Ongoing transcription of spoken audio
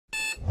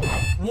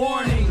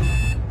Warning,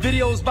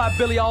 videos by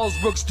Billy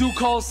Alsbrooks do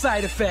cause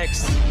side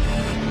effects.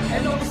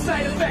 And those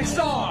side effects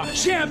are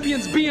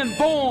champions being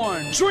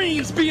born,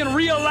 dreams being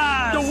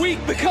realized, the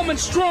weak becoming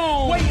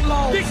strong, weight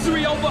loss,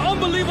 victory over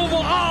unbelievable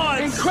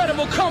odds,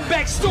 incredible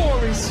comeback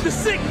stories, the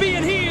sick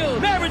being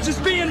healed, marriages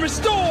being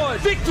restored,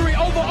 victory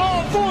over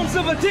all forms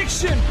of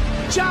addiction,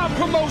 job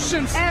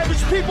promotions,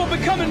 average people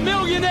becoming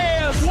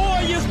millionaires,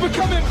 warriors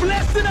becoming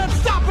blessed and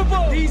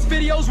unstoppable. These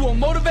videos will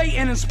motivate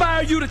and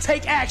inspire you to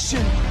take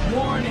action.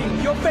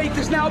 Warning, your faith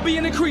is now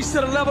being increased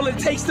to the level it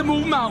takes to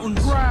move mountains.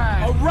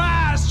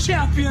 Arise,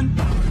 champion.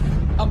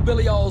 I'm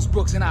Billy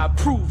Alsbrooks and I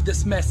approve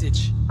this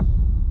message.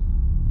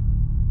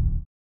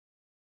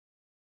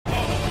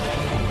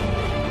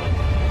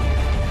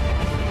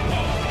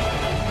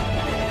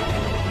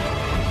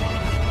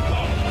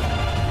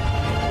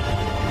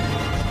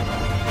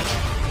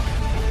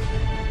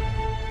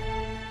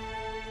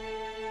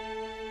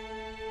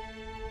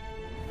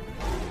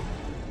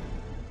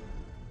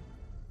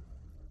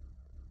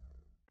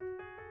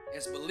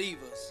 As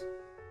believers,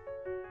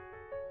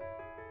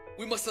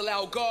 we must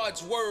allow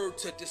God's word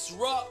to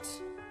disrupt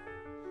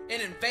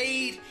and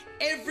invade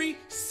every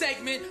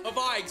segment of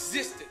our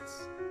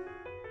existence.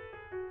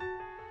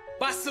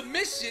 By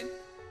submission,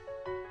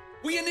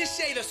 we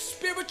initiate a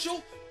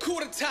spiritual coup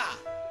d'etat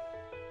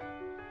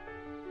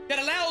that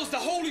allows the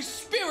Holy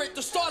Spirit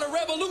to start a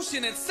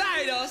revolution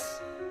inside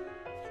us,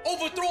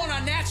 overthrowing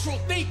our natural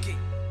thinking,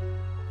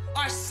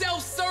 our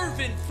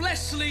self-serving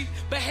fleshly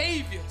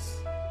behaviors.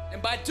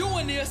 And by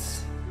doing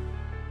this,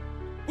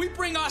 we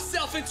bring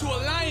ourselves into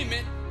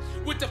alignment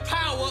with the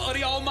power of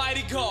the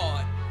Almighty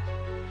God.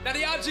 Now,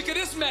 the object of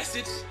this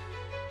message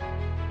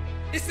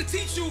is to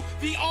teach you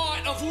the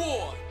art of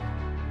war.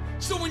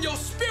 So when your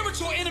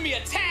spiritual enemy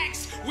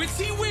attacks, which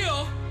he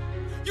will,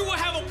 you will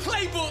have a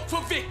playbook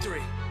for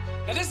victory.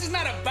 Now, this is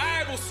not a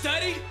Bible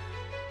study.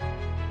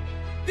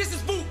 This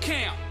is boot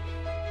camp.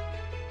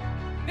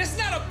 It's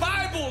not a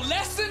Bible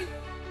lesson.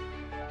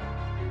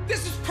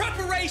 This is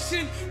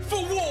preparation for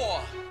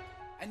war.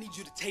 I need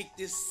you to take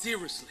this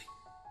seriously,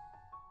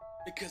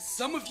 because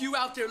some of you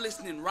out there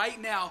listening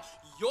right now,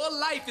 your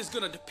life is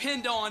going to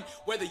depend on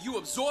whether you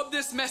absorb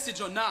this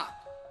message or not.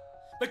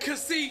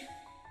 Because see,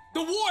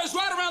 the war is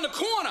right around the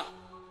corner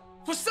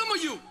for some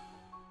of you.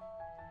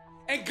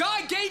 And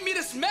God gave me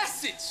this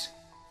message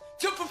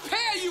to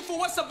prepare you for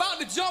what's about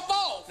to jump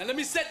off. Now let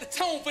me set the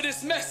tone for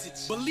this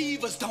message.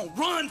 Believers don't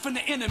run from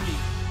the enemy.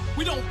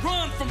 We don't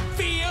run from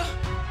fear.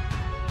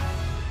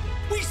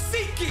 We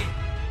seek it.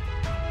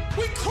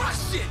 We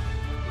crush it.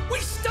 We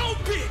stomp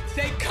it.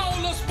 They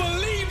call us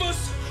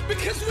believers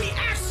because we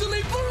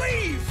actually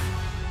believe.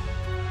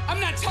 I'm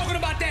not talking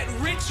about that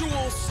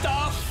ritual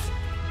stuff,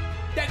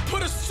 that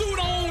put a suit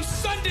on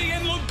Sunday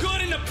and look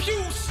good in the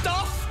pew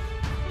stuff,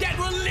 that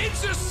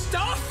religious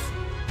stuff.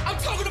 I'm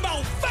talking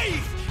about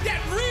faith,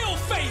 that real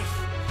faith,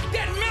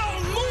 that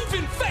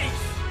mountain-moving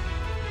faith,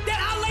 that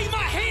I lay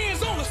my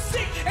hands on the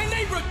sick and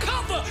they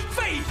recover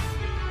faith.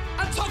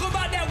 I'm talking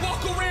about that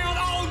walk around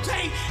all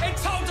day and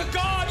talk to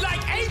God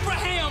like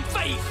Abraham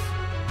faith.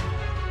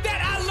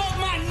 That I love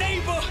my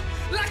neighbor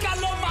like I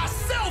love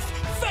myself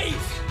faith.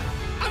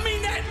 I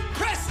mean that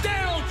pressed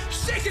down,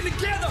 shaken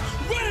together,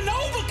 running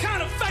over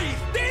kind of faith.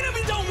 The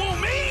enemy don't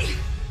want me.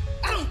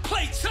 I don't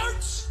play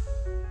church.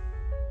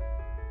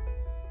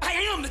 I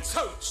am the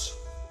church.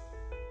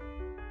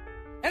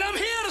 And I'm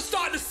here to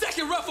start the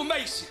second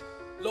reformation.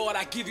 Lord,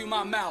 I give you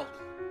my mouth.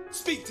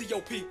 Speak to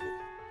your people.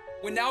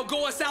 When thou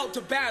goest out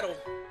to battle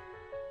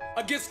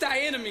against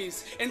thy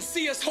enemies and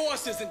seest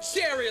horses and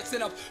chariots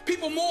and of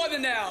people more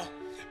than thou,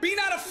 be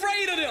not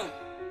afraid of them.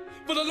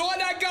 For the Lord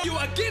thy God you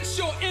against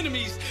your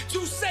enemies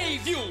to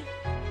save you.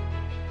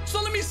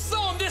 So let me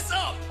sum this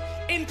up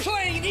in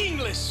plain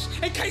English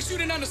in case you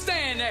didn't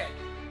understand that.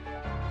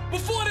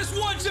 Before this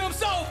war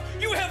jumps off,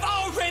 you have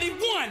already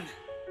won.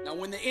 Now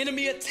when the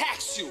enemy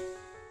attacks you,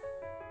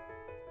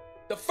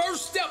 the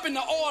first step in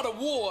the art of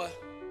war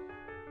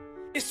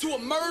is to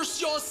immerse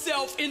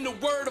yourself in the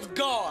Word of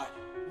God.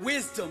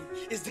 Wisdom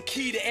is the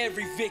key to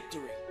every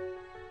victory.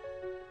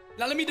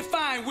 Now let me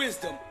define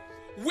wisdom.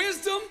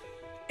 Wisdom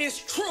is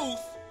truth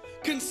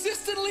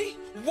consistently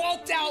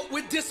walked out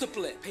with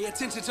discipline. Pay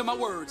attention to my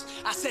words.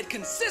 I said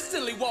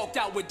consistently walked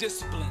out with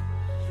discipline.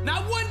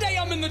 Not one day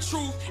I'm in the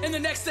truth and the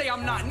next day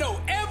I'm not.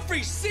 No,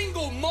 every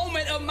single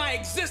moment of my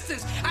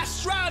existence, I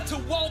strive to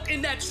walk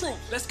in that truth.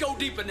 Let's go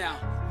deeper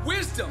now.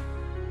 Wisdom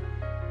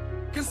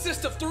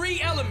consists of three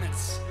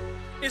elements.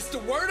 It's the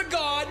Word of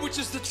God, which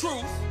is the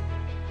truth.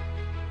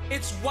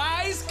 It's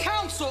wise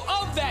counsel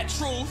of that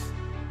truth.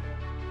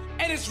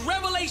 And it's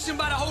revelation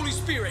by the Holy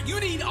Spirit. You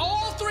need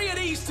all three of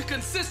these to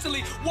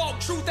consistently walk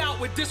truth out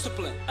with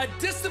discipline. A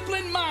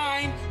disciplined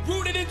mind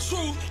rooted in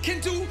truth can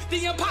do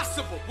the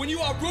impossible. When you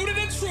are rooted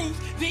in truth,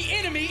 the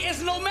enemy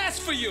is no match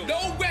for you.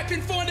 No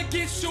weapon formed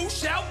against you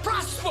shall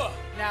prosper.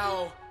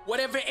 Now,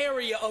 whatever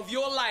area of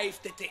your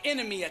life that the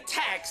enemy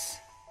attacks,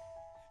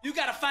 you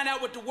got to find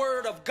out what the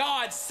Word of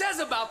God says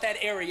about that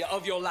area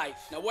of your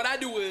life. Now, what I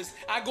do is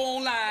I go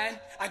online,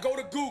 I go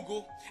to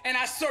Google, and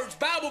I search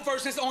Bible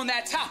verses on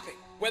that topic.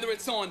 Whether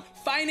it's on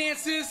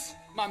finances,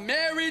 my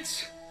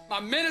marriage, my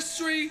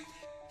ministry,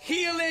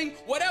 healing,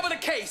 whatever the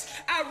case,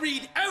 I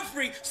read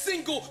every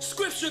single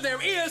scripture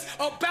there is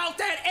about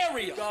that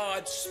area.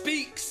 God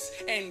speaks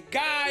and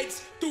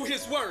guides through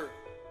his word.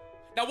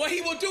 Now what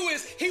he will do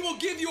is he will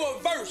give you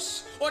a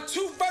verse or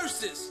two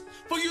verses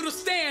for you to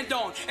stand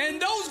on. And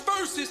those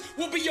verses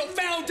will be your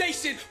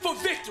foundation for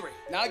victory.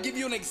 Now I'll give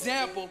you an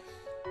example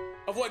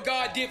of what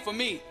God did for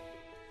me.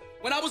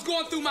 When I was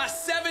going through my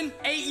 7-8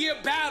 year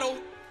battle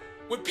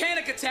with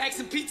panic attacks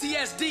and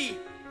PTSD,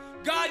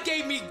 God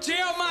gave me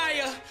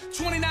Jeremiah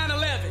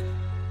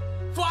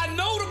 29:11. For I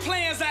know the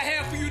plans I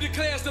have for you,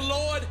 declares the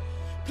Lord.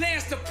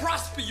 Plans to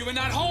prosper you and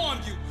not harm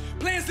you.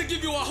 Plans to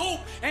give you a hope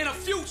and a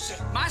future.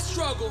 My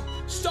struggle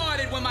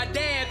started when my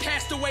dad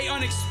passed away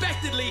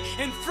unexpectedly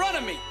in front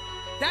of me.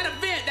 That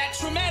event, that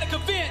traumatic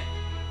event,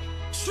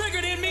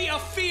 triggered in me a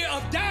fear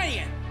of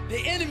dying.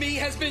 The enemy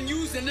has been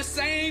using the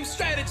same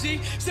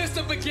strategy since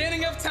the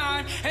beginning of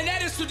time, and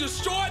that is to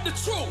distort the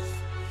truth.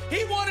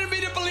 He wanted me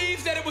to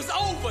believe that it was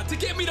over, to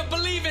get me to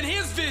believe in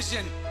his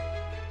vision.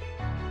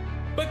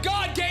 But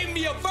God gave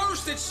me a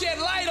verse that shed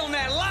light on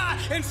that lie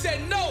and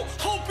said, no,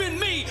 hope in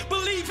me,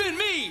 believe in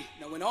me.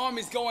 Now, when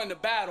armies go into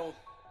battle,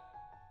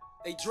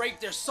 they drape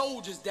their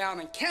soldiers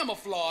down in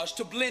camouflage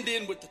to blend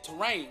in with the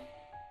terrain.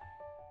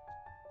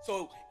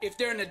 So if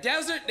they're in the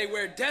desert, they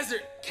wear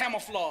desert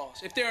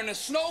camouflage. If they're in the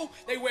snow,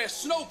 they wear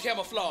snow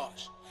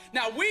camouflage.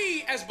 Now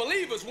we, as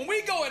believers, when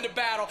we go into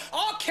battle,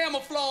 our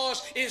camouflage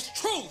is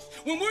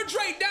truth. When we're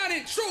draped down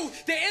in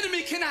truth, the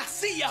enemy cannot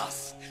see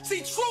us. See,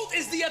 truth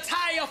is the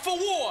attire for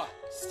war.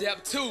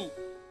 Step 2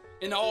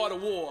 in the art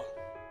of war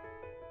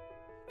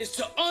is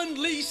to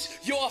unleash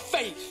your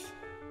faith.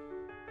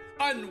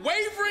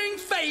 Unwavering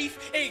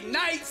faith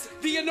ignites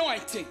the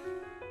anointing.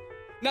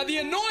 Now the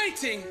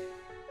anointing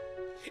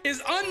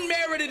is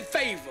unmerited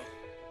favor,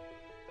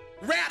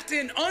 wrapped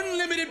in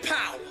unlimited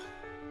power,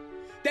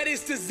 that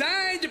is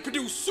designed to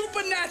produce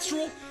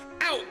supernatural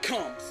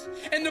outcomes.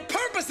 And the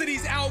purpose of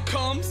these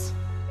outcomes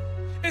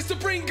is to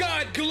bring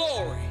God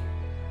glory.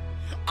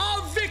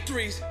 Our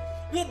victories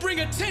will bring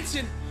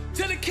attention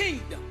to the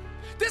kingdom.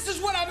 This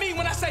is what I mean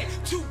when I say,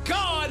 to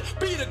God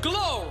be the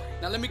glory.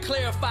 Now let me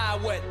clarify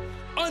what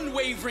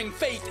unwavering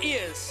faith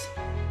is.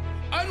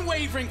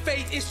 Unwavering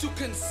faith is to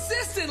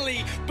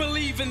consistently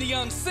believe in the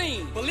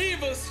unseen.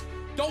 Believers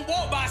don't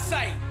walk by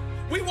sight.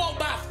 We walk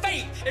by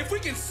faith. If we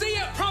can see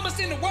it promised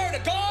in the word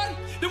of God,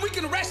 then we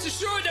can rest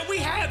assured that we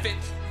have it.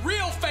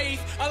 Real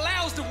faith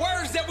allows the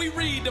words that we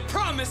read, the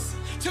promise,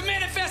 to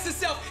manifest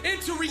itself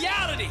into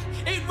reality.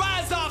 It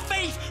rides our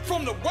faith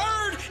from the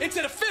word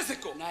into the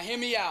physical. Now hear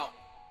me out.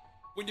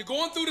 When you're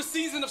going through the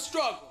season of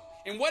struggle,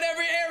 in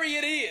whatever area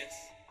it is,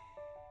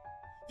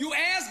 you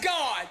ask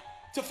God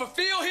to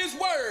fulfill his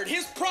word,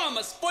 his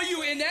promise for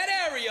you in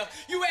that area.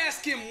 You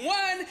ask him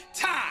one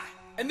time,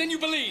 and then you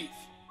believe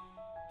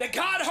that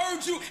God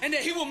heard you and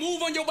that he will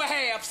move on your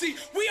behalf. See,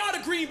 we are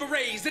the Green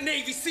Berets, the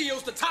Navy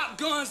SEALs, the Top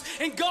Guns,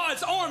 and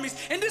God's armies.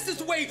 And this is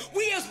the way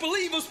we as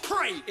believers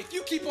pray. If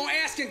you keep on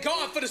asking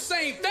God for the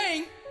same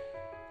thing,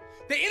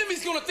 the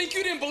enemy's gonna think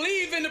you didn't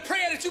believe in the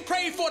prayer that you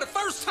prayed for the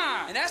first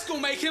time. And that's gonna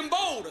make him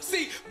bolder.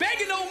 See,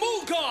 begging don't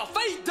move God,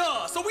 faith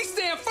does. So we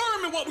stand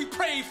firm in what we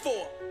prayed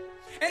for.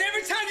 And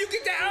every time you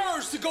get that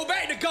urge to go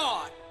back to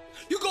God,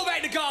 you go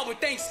back to God with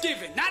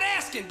thanksgiving. Not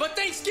asking, but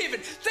thanksgiving.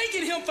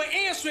 Thanking him for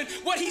answering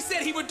what he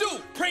said he would do.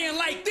 Praying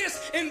like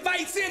this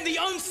invites in the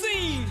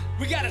unseen.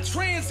 We gotta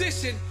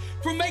transition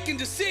from making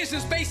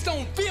decisions based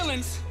on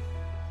feelings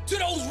to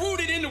those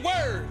rooted in the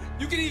word.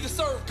 You can either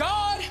serve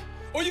God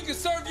or you can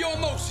serve your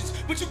emotions,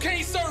 but you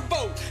can't serve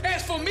both.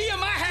 As for me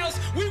and my house,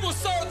 we will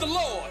serve the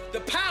Lord.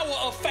 The power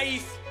of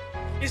faith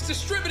is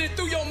distributed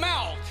through your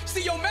mouth.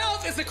 See, your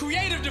mouth is a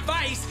creative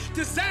device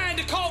designed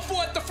to call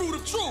forth the fruit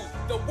of truth.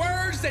 The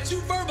words that you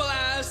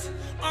verbalize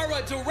are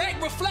a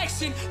direct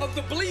reflection of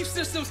the belief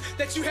systems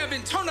that you have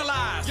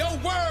internalized. Your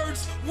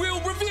words will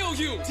reveal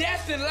you.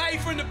 Death and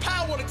life are in the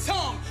power of the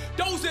tongue.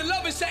 Those that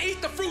love it shall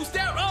eat the fruits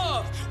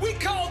thereof. We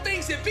call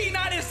things that be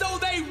not as though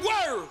they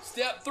were.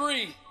 Step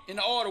 3 in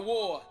the art of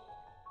war.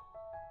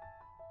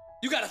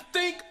 You gotta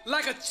think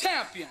like a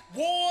champion.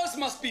 Wars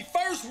must be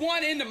first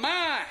won in the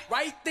mind.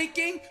 Right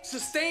thinking,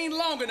 sustained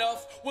long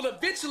enough, will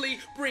eventually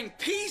bring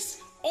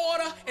peace,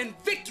 order, and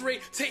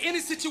victory to any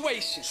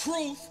situation.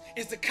 Truth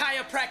is the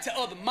chiropractor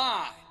of the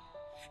mind.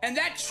 And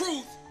that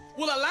truth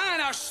will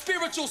align our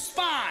spiritual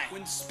spine.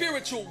 When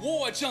spiritual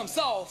war jumps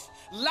off,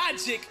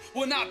 logic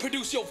will not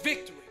produce your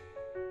victory.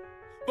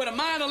 But a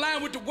mind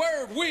aligned with the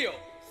word will.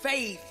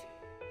 Faith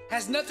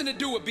has nothing to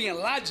do with being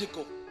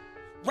logical,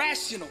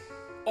 rational,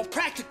 or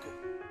practical.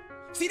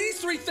 See, these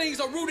 3 things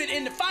are rooted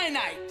in the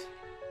finite,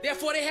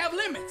 therefore they have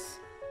limits.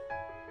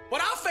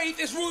 But our faith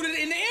is rooted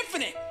in the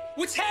infinite,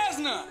 which has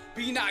none.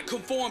 Be not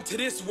conformed to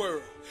this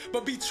world,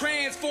 but be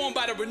transformed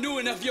by the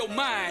renewing of your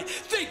mind.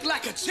 Think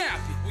like a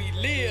champion. We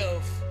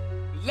live,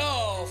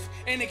 love,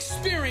 and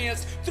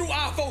experience through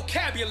our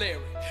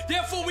vocabulary.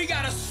 Therefore, we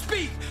gotta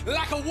speak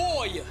like a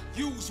warrior.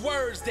 Use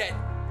words that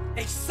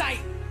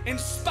excite,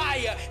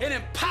 inspire, and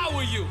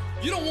empower you.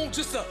 You don't want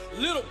just a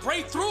little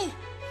breakthrough.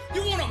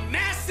 You want a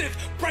massive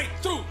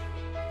breakthrough.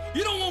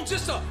 You don't want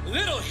just a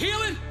little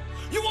healing.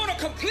 You want a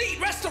complete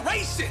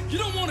restoration. You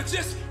don't want to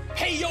just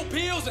pay your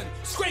bills and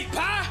scrape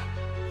by.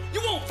 You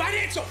want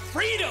financial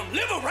freedom,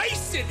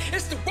 liberation.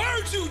 It's the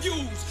words you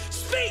use.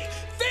 Speak,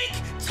 think,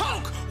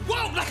 talk,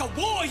 walk like a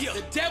warrior.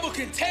 The devil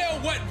can tell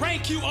what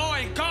rank you are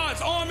in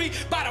God's army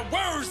by the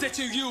words that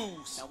you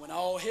use. Now, when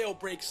all hell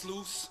breaks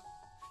loose,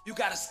 you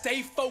gotta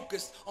stay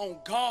focused on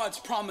God's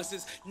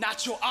promises,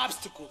 not your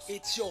obstacles.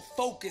 It's your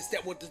focus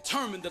that will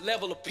determine the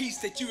level of peace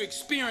that you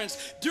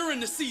experience during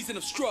the season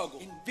of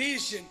struggle.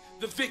 Envision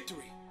the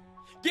victory.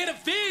 Get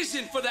a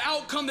vision for the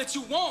outcome that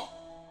you want.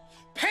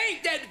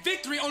 Paint that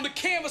victory on the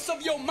canvas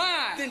of your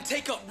mind. Then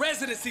take up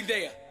residency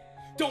there.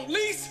 Don't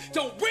lease,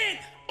 don't rent,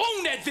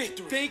 own that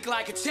victory. Think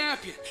like a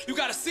champion. You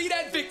gotta see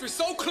that victory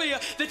so clear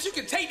that you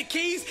can take the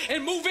keys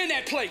and move in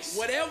that place.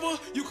 Whatever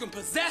you can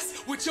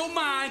possess with your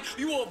mind,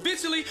 you will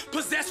eventually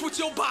possess with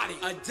your body.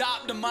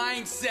 Adopt the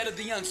mindset of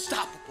the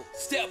unstoppable.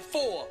 Step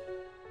 4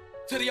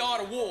 to the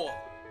art of war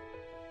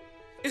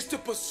is to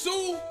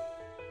pursue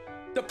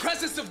the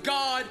presence of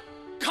God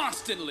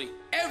constantly.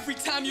 Every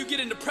time you get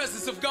in the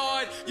presence of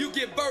God, you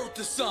give birth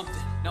to something.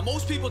 Now,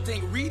 most people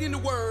think reading the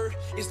word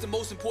is the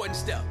most important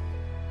step.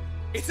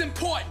 It's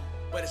important,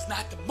 but it's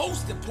not the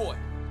most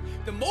important.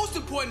 The most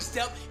important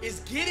step is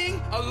getting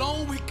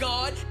alone with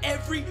God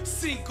every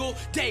single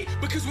day.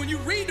 Because when you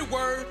read the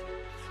word,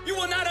 you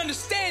will not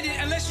understand it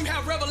unless you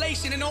have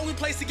revelation, and the only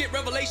place to get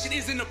revelation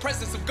is in the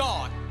presence of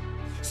God.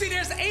 See,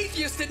 there's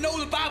atheists that know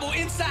the Bible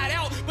inside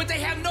out, but they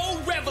have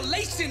no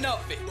revelation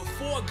of it.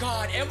 Before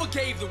God ever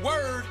gave the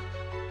word,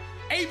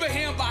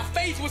 Abraham by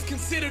faith was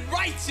considered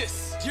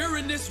righteous.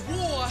 During this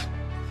war,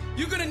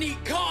 you're gonna need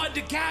God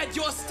to guide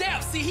your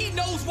steps. See, he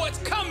knows what's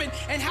coming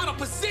and how to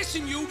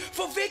position you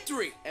for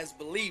victory. As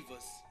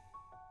believers,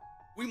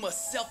 we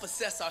must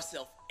self-assess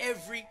ourselves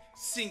every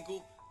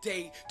single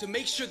day to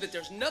make sure that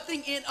there's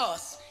nothing in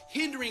us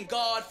hindering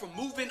God from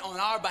moving on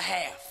our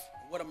behalf.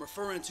 What I'm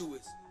referring to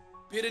is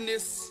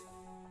bitterness,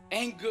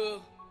 anger,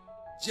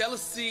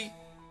 jealousy,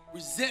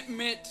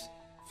 resentment,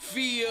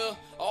 fear,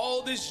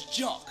 all this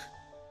junk.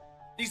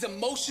 These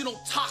emotional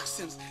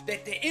toxins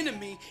that the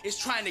enemy is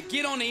trying to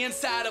get on the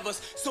inside of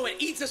us so it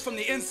eats us from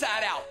the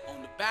inside out.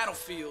 On the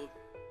battlefield,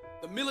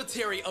 the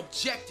military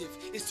objective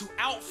is to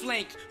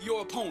outflank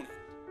your opponent.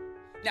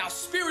 Now,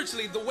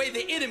 spiritually, the way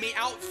the enemy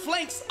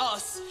outflanks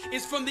us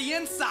is from the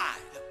inside.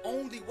 The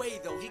only way,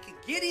 though, he can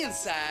get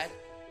inside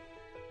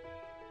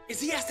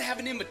is he has to have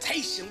an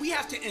invitation. We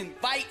have to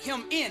invite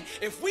him in.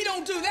 If we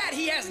don't do that,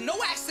 he has no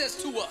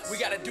access to us. We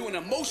got to do an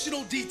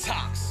emotional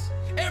detox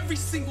every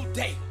single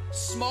day.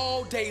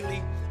 Small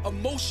daily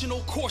emotional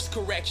course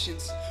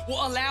corrections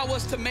will allow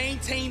us to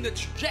maintain the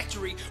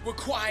trajectory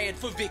required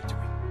for victory.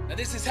 Now,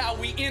 this is how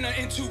we enter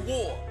into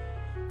war: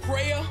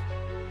 prayer,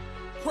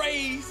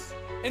 praise,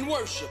 and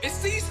worship.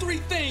 It's these three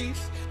things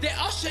that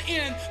usher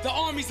in the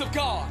armies of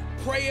God.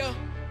 Prayer,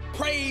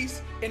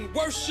 praise, and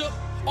worship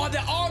are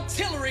the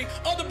artillery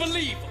of the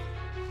believer.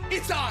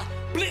 It's our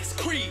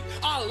blitzkrieg,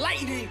 our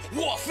lightning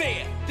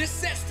warfare. This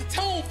sets the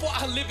tone for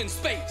our living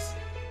space.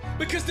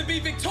 Because to be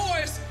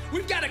victorious,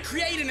 we've got to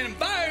create an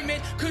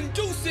environment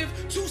conducive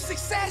to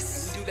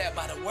success. We do that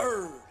by the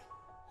word.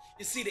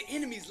 You see, the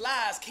enemy's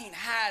lies can't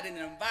hide in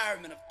an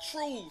environment of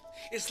truth.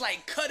 It's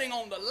like cutting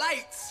on the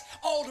lights.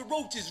 All the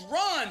roaches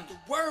run. The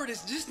word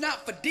is just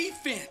not for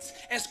defense.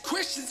 As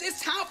Christians,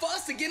 it's time for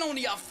us to get on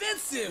the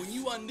offensive. When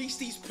you unleash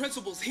these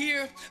principles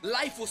here,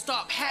 life will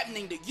stop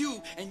happening to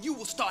you, and you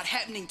will start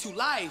happening to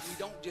life. We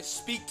don't just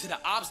speak to the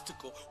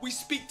obstacle. We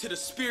speak to the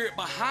spirit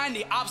behind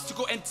the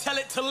obstacle and tell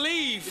it to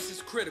leave. This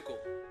is critical.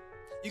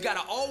 You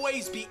gotta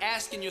always be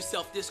asking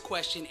yourself this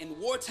question in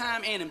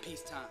wartime and in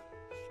peacetime.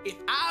 If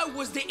I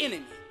was the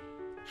enemy,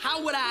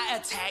 how would I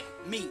attack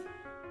me?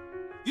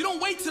 You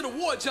don't wait till the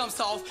war jumps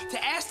off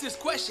to ask this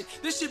question.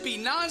 This should be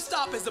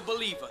nonstop as a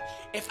believer.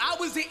 If I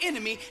was the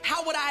enemy,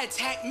 how would I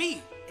attack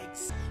me?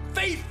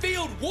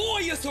 Faith-filled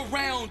warriors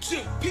around you.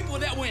 People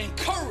that will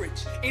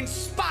encourage,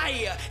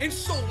 inspire, and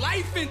sow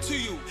life into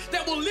you.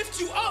 That will lift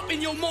you up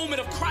in your moment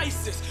of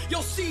crisis,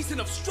 your season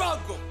of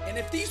struggle. And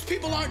if these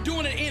people aren't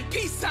doing it in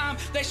peacetime,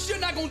 they're sure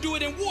not gonna do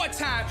it in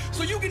wartime.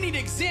 So you need to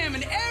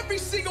examine every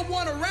single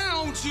one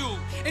around you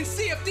and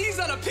see if these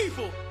are the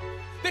people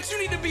that you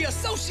need to be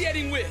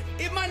associating with.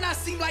 It might not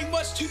seem like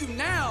much to you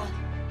now,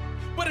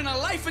 but in a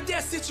life or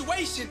death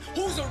situation,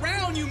 who's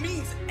around you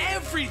means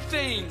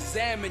everything.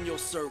 Examine your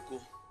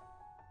circle.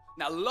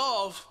 Now,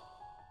 love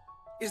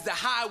is the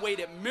highway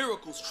that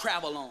miracles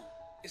travel on.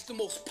 It's the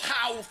most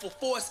powerful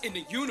force in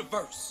the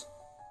universe.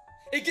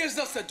 It gives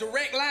us a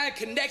direct line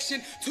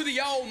connection to the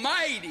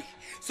Almighty.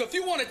 So if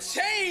you want to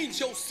change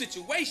your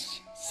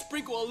situation,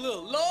 sprinkle a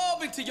little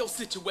love into your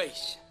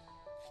situation.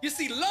 You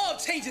see,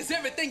 love changes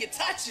everything it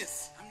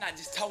touches. I'm not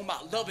just talking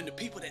about loving the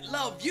people that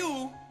love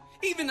you.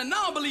 Even the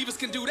non-believers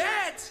can do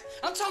that.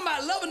 I'm talking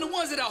about loving the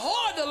ones that are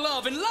hard to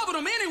love and loving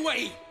them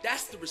anyway.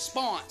 That's the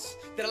response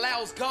that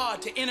allows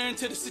God to enter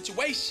into the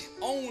situation.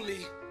 Only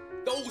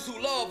Those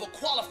who love are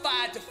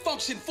qualified to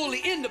function fully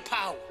in the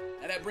power.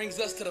 Now that brings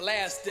us to the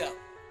last step.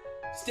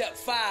 Step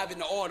 5 in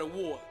the art of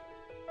war,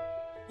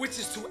 which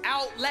is to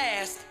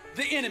outlast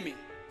the enemy.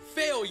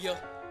 Failure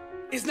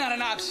is not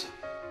an option.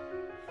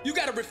 You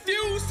gotta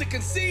refuse to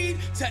concede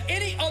to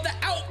any other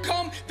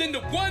outcome than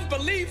the one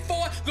believed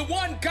for, the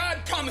one God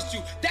promised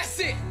you. That's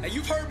it. Now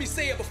you've heard me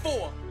say it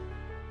before.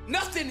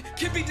 Nothing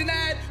can be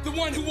denied the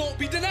one who won't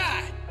be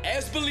denied.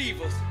 As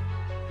believers,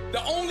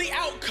 the only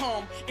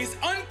outcome is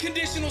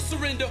unconditional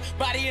surrender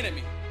by the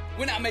enemy.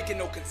 We're not making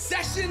no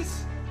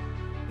concessions,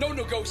 no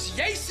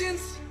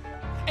negotiations,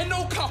 and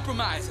no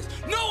compromises.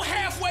 No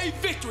halfway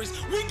victories.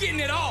 We're getting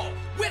it all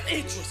with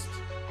interest.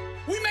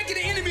 We making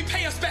the enemy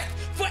pay us back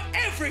for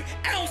every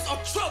ounce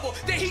of trouble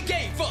that he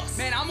gave us.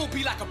 Man, I'm gonna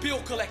be like a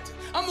bill collector.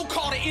 I'm gonna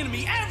call the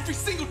enemy every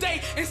single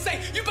day and say,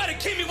 you better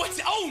give me what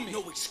you owe me.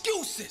 No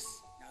excuses.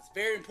 Now, it's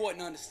very important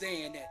to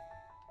understand that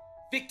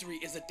victory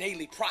is a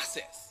daily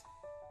process.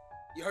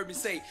 You heard me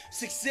say,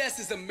 success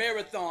is a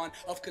marathon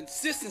of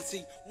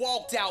consistency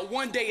walked out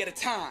one day at a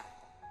time.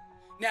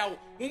 Now,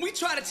 when we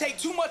try to take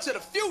too much of the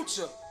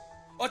future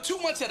or too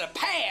much of the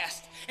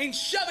past and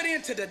shove it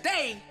into the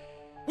day,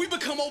 we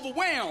become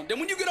overwhelmed. And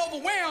when you get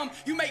overwhelmed,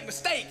 you make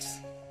mistakes.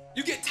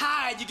 You get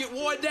tired, you get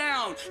worn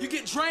down, you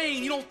get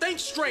drained, you don't think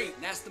straight.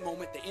 And that's the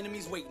moment the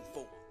enemy's waiting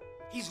for.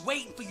 He's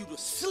waiting for you to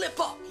slip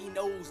up. He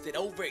knows that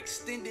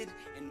overextended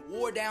and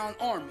wore down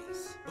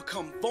armies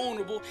become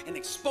vulnerable and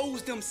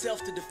expose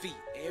themselves to defeat.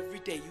 Every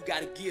day you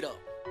gotta get up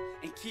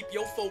and keep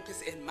your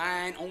focus and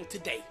mind on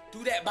today.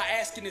 Do that by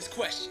asking this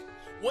question.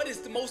 What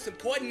is the most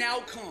important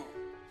outcome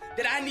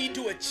that I need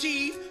to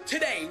achieve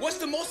today? What's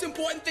the most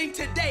important thing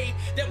today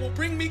that will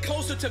bring me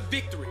closer to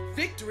victory?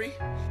 Victory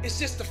is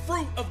just the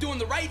fruit of doing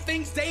the right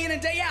things day in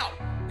and day out.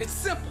 It's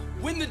simple.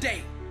 Win the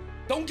day.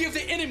 Don't give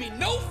the enemy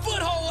no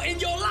foothold in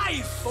your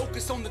life.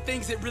 Focus on the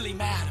things that really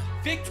matter.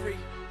 Victory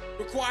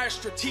requires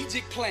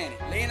strategic planning,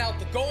 laying out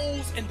the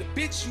goals and the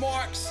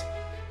benchmarks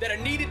that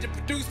are needed to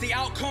produce the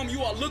outcome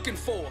you are looking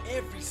for.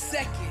 Every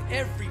second,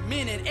 every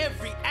minute,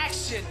 every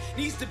action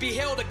needs to be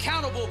held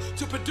accountable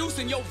to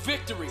producing your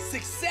victory.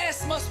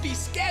 Success must be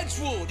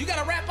scheduled. You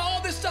gotta wrap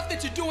all this stuff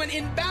that you're doing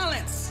in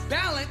balance.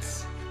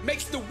 Balance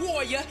makes the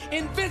warrior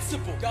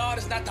invincible. God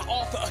is not the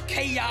author of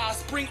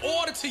chaos. Bring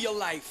order to your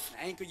life.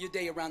 Anchor your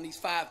day around these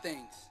 5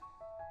 things.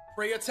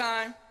 Prayer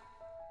time,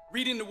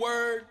 reading the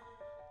word,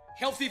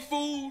 healthy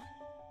food,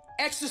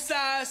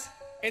 exercise,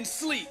 and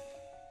sleep.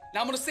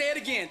 Now I'm gonna say it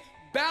again.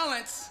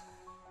 Balance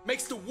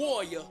makes the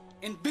warrior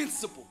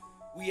invincible.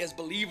 We as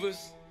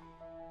believers,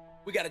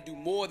 we gotta do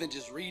more than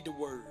just read the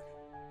word.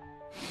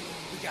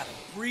 We gotta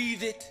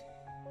breathe it,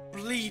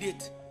 bleed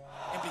it,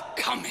 and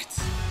become it.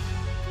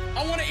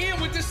 I wanna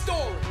end with this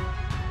story.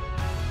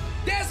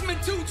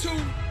 Desmond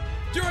Tutu,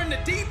 during the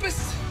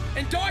deepest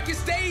and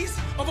darkest days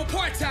of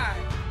apartheid,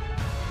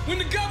 when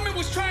the government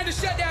was trying to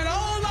shut down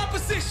all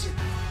opposition,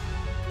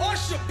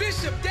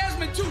 Archbishop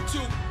Desmond Tutu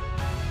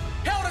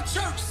held a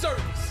church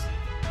service.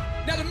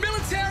 Now the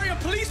military and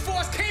police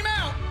force came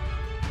out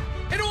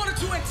in order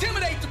to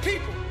intimidate the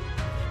people,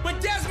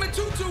 but Desmond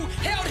Tutu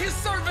held his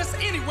service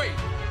anyway.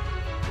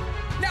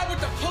 Now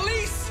with the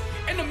police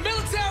and the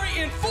military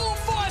in full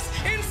force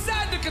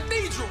inside the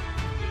cathedral,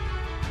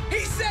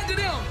 he said to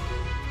them,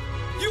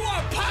 you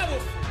are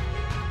powerful.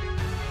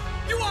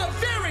 You are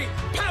very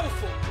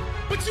powerful,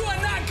 but you are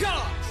not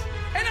gods.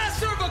 And I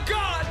serve a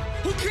God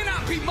who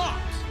cannot be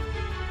mocked.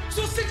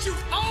 So since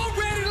you've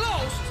already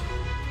lost,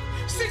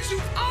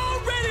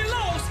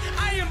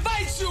 I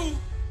invite you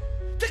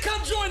to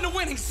come join the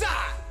winning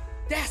side.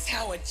 That's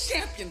how a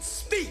champion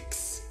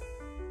speaks.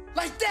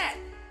 Like that.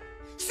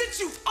 Since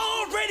you've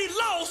already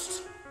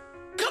lost,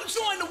 come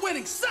join the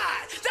winning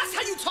side. That's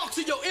how you talk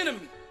to your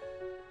enemy.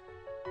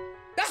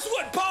 That's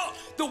what brought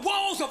the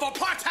walls of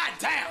apartheid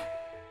down.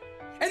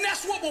 And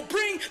that's what will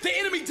bring the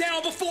enemy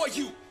down before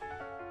you.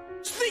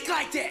 Speak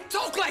like that,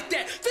 talk like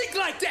that, think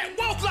like that,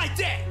 walk like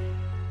that.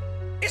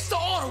 It's the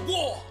art of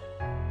war.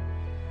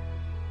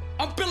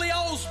 I'm Billy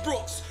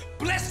Alsbrooks,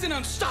 blessed and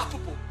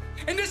unstoppable.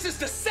 And this is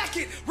the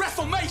second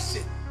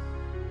Reformation.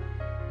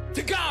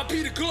 To God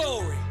be the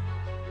glory.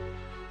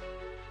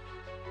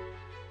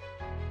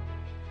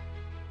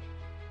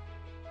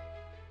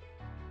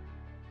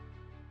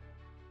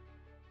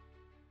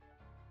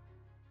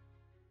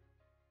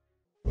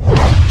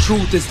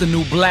 Truth is the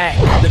new black,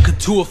 the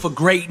couture for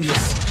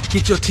greatness.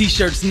 Get your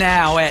t-shirts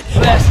now at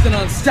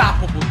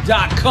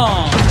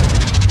blessedandunstoppable.com.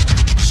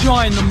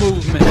 Join the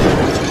movement.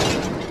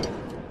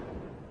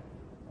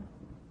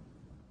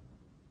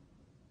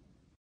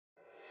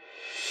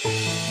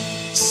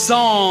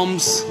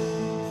 Psalms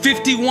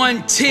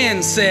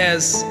 51:10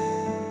 says,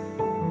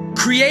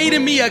 create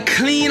in me a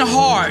clean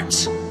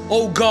heart,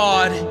 O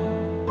God,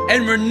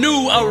 and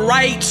renew a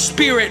right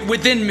spirit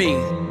within me.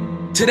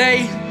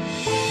 Today,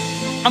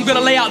 I'm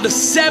gonna lay out the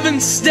 7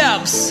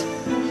 steps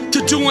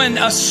to doing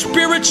a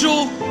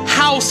spiritual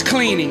house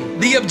cleaning.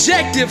 The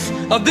objective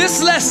of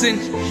this lesson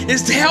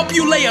is to help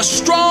you lay a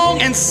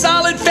strong and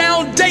solid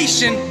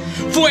foundation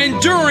for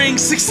enduring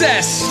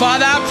success.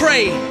 Father, I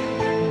pray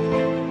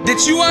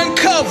that you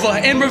uncover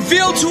and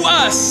reveal to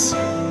us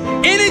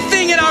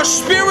anything in our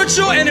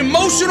spiritual and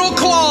emotional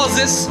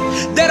closets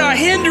that are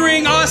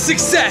hindering our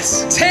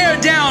success. Tear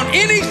down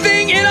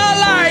anything in our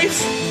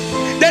life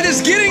that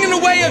is getting in the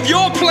way of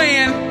your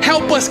plan.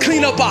 Help us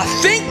clean up our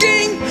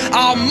thinking,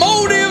 our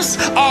motives,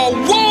 our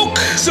walk,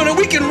 so that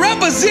we can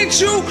represent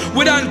you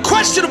with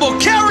unquestionable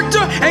character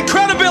and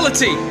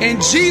credibility.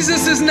 In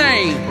Jesus'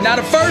 name. Now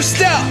the first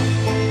step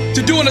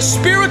to doing a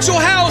spiritual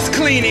house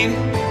cleaning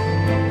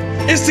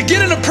is to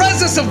get in the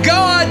presence of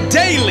God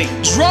daily.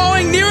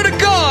 Drawing near to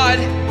God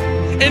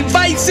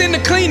invites in the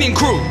cleaning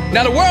crew.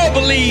 Now the world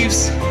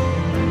believes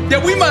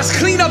that we must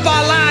clean up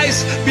our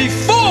lives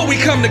before we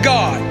come to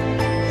God.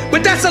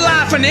 But that's a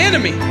lie from the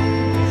enemy.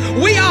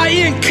 We are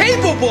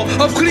incapable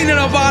of cleaning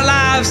up our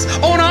lives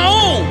on our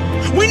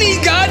own. We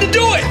need God to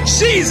do it.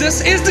 Jesus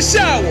is the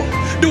shower.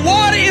 The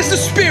water is the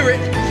spirit.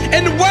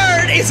 And the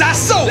word is our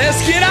soul.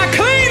 Let's get our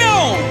clean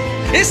on.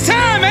 It's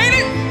time, ain't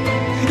it?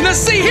 Now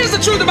see, here's the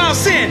truth about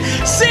sin.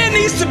 Sin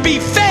needs to be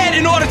fed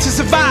in order to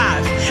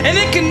survive. And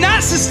it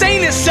cannot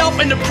sustain itself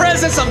in the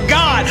presence of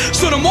God.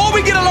 So the more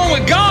we get along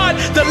with God,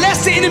 the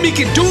less the enemy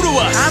can do to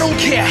us. I don't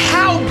care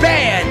how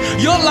bad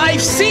your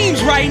life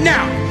seems right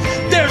now.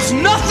 There's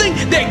nothing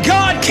that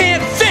God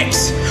can't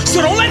fix.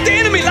 So don't let the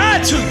enemy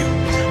lie to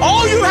you.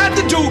 All you have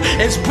to do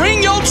is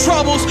bring your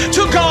troubles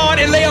to God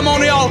and lay them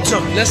on the altar.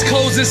 Let's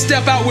close this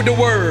step out with the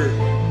word.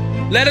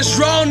 Let us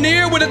draw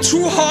near with a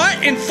true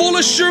heart and full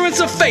assurance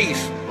of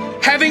faith,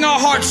 having our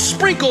hearts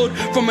sprinkled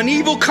from an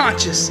evil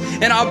conscience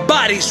and our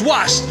bodies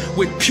washed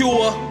with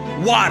pure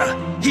water.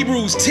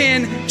 Hebrews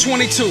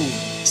 10:22.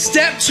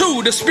 Step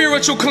 2, the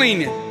spiritual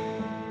cleaning.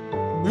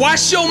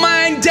 Wash your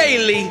mind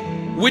daily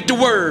with the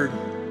word.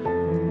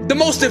 The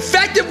most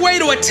effective way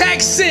to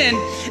attack sin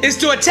is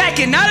to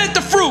attack it not at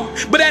the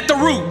fruit, but at the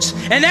roots.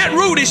 And that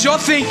root is your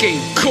thinking.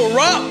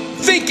 Corrupt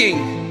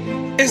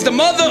thinking is the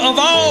mother of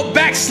all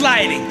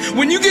backsliding.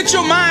 When you get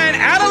your mind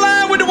out of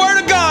line with the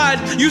word of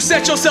God, you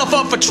set yourself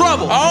up for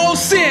trouble. All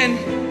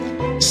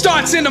sin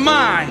starts in the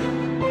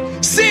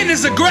mind. Sin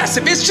is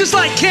aggressive. It's just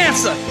like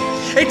cancer.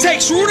 It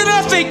takes root in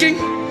our thinking,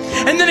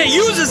 and then it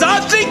uses our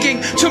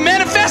thinking to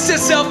manifest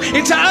itself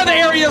into other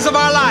areas of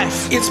our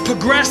life. It's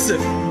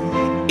progressive.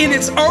 In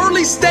its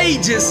early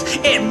stages,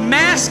 it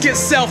masks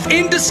itself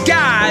in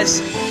disguise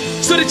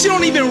so that you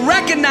don't even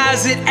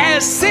recognize it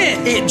as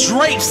sin. It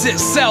drapes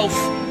itself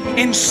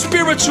in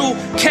spiritual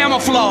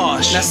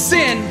camouflage. Now,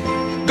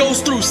 sin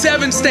goes through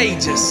 7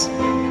 stages.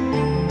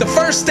 The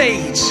first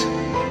stage,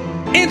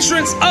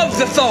 entrance of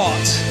the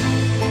thought.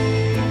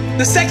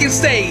 The second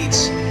stage,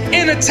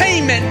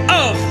 entertainment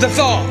of the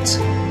thought.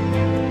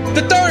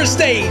 The third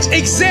stage,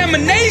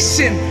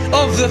 examination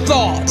of the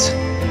thought.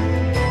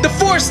 The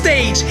fourth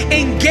stage,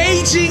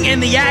 engaging in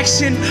the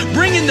action,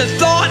 bringing the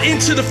thought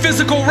into the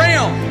physical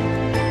realm.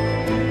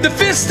 The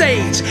fifth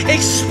stage,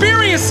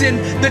 experiencing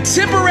the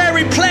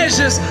temporary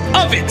pleasures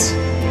of it.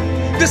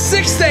 The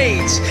sixth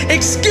stage,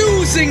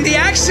 excusing the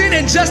action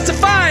and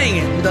justifying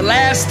it. The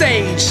last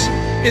stage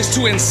is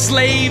to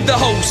enslave the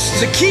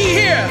host. The key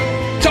here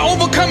to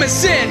overcoming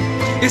sin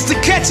is to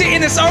catch it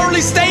in its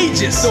early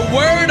stages. The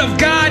word of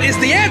God is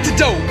the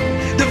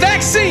antidote, the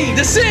vaccine,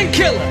 the sin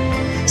killer.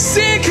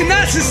 Sin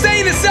cannot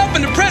sustain itself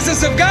in the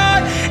presence of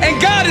God,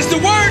 and God is the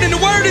Word, and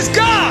the Word is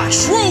God.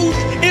 Truth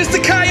is the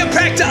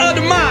chiropractor of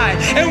the mind,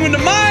 and when the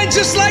mind,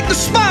 just like the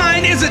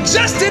spine, is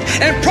adjusted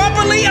and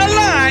properly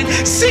aligned,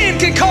 sin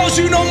can cause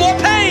you no more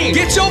pain.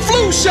 Get your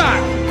flu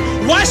shot.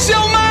 Wash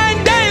your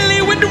mind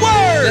daily with the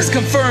Word. Let's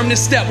confirm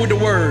this step with the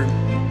Word.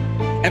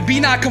 And be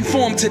not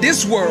conformed to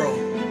this world,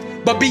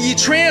 but be ye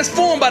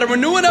transformed by the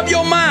renewing of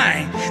your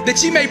mind,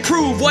 that ye may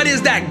prove what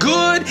is that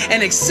good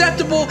and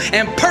acceptable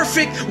and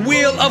perfect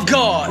will of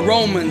God.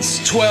 Romans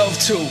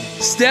 12:2.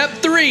 Step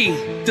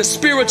 3, the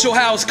spiritual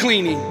house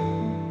cleaning.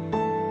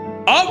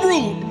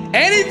 Uproot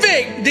and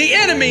evict the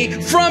enemy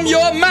from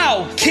your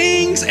mouth.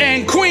 Kings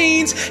and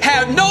queens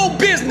have no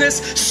business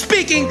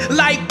speaking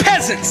like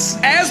peasants.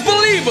 As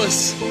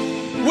believers,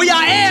 we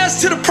are heirs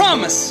to the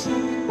promise.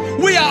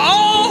 We are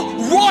all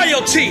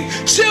royalty,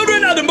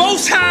 children of the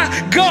Most High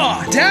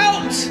God.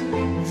 Doubt,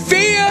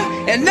 fear,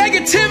 and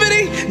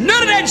negativity,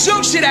 none of that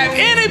junk should have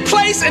any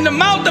place in the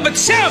mouth of a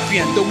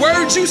champion. The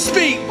words you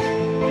speak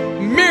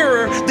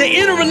mirror the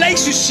inner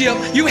relationship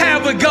you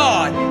have with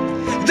God.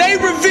 They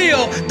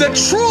reveal the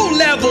true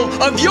level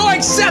of your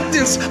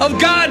acceptance of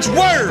God's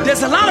word.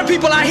 There's a lot of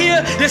people out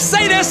here that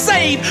say they're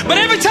saved, but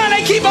every time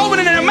they keep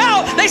opening their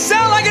mouth, they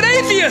sound like an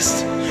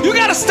atheist. You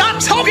gotta stop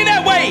talking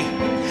that way.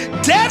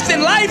 Death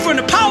and life are in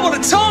the power of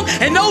the tongue,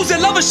 and those that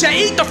love it shall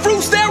eat the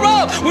fruits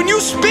thereof. When you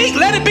speak,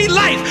 let it be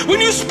life.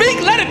 When you speak,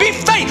 let it be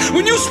faith.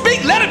 When you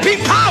speak, let it be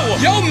power.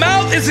 Your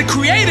mouth is a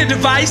creative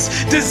device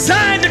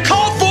designed to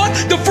call forth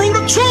the fruit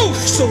of truth.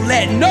 So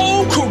let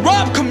no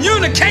corrupt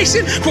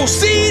communication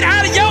proceed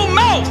out of your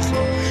mouth.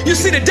 You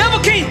see, the devil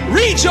can't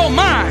read your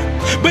mind,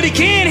 but he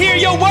can hear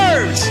your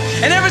words.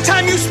 And every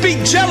time you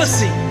speak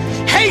jealousy,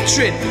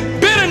 hatred,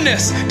 bitterness,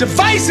 bitterness,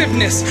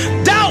 divisiveness,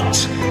 doubt,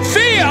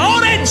 fear, all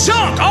that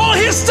junk, all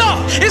his stuff.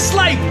 It's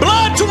like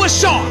blood to a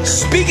shark.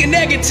 Speaking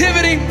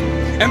negativity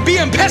and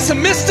being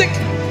pessimistic,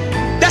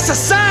 that's a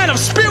sign of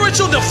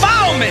spiritual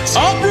defilement.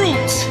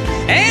 Uproot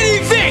and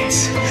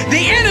evict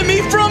the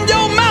enemy from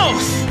your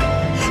mouth.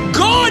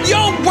 Guard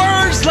your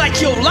words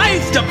like your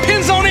life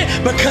depends on it,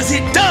 because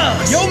it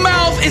does. Your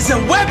mouth is a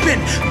weapon.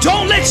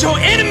 Don't let your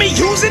enemy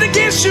use it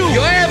against you.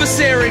 Your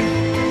adversary,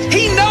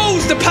 he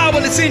knows the power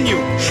that's in you.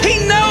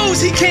 He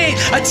knows he can't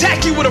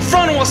attack you with a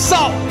frontal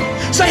assault.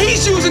 So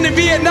he's using the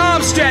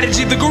Vietnam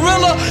strategy, the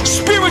guerrilla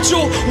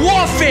spiritual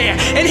warfare.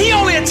 And he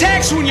only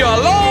attacks when you're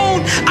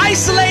alone,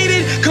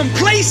 isolated,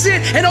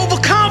 complacent, and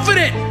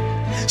overconfident.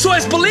 So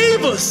as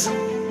believers,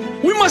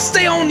 we must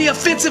stay on the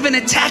offensive and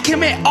attack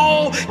him at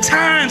all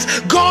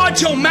times.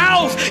 Guard your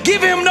mouth.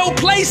 Give him no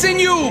place in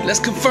you. Let's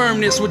confirm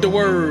this with the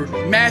word.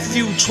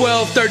 Matthew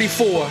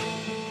 12:34.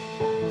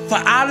 For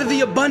out of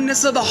the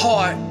abundance of the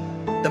heart,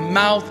 the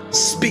mouth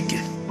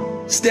speaketh.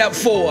 Step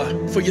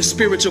 4 for your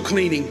spiritual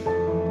cleaning.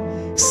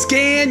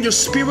 Scan your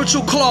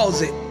spiritual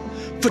closet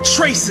for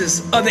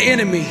traces of the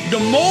enemy. The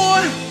more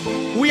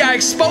we are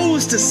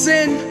exposed to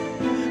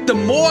sin, the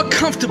more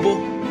comfortable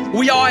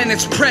we are in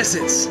its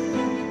presence.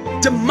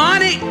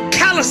 Demonic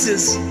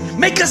calluses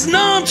make us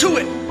numb to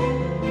it.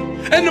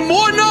 And the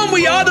more numb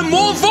we are, the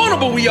more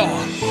vulnerable we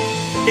are.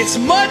 It's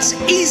much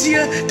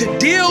easier to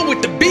deal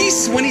with the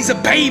beast when he's a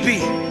baby.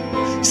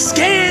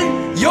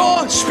 Scan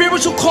your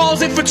spiritual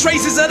closet for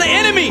traces of the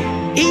enemy.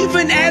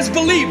 Even as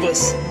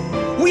believers,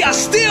 we are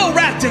still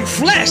wrapped in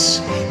flesh,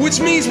 which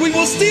means we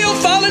will still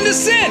fall into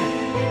sin.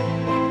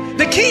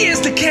 The key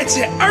is to catch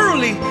it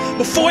early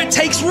before it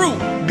takes root.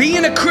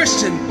 Being a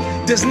Christian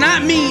does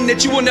not mean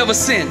that you will never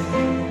sin.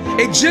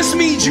 It just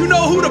means you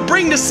know who to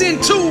bring the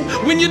sin to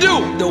when you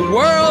do. The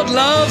world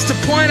loves to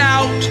point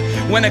out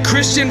when a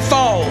Christian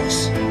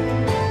falls,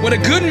 when a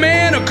good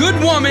man or good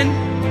woman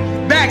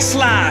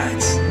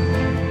backslides.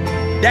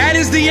 That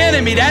is the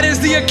enemy. That is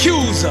the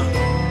accuser.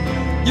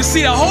 You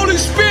see, the Holy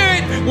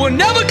Spirit will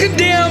never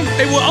condemn.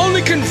 It will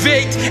only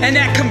convict. And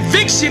that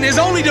conviction is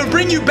only to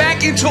bring you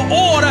back into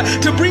order,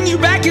 to bring you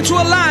back into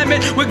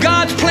alignment with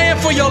God's plan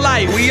for your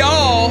life. We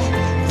all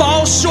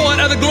fall short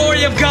of the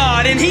glory of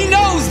God, and he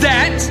knows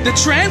that. The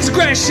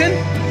transgression,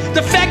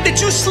 the fact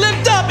that you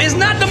slipped up, is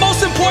not the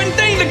most important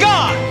thing to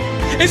God.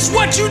 It's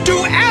what you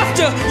do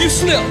after you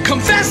slip.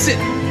 Confess it.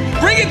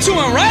 Bring it to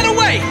him right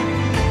away.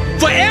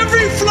 For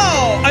every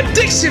flaw,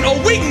 addiction, or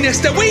weakness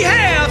that we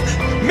have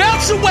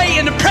melts away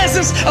in the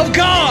presence of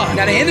God.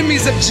 Now, the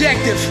enemy's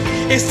objective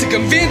is to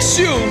convince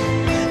you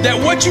that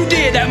what you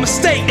did, that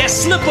mistake, that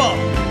slip up,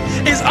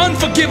 is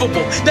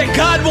unforgivable, that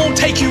God won't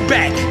take you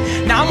back.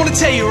 Now, I'm going to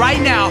tell you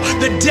right now,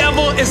 the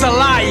devil is a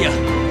liar.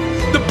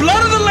 The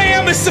blood of the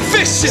Lamb is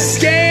sufficient.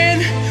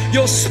 Scan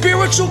your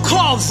spiritual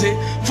closet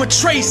for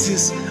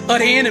traces of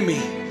the enemy.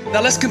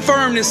 Now, let's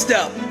confirm this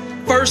step.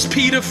 1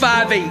 Peter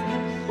 5:8.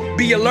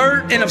 Be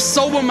alert and of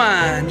sober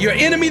mind. Your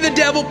enemy, the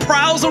devil,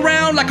 prowls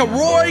around like a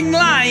roaring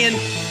lion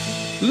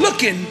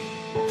looking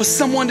for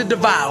someone to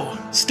devour.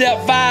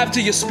 Step 5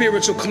 to your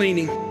spiritual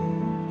cleaning.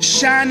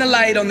 Shine the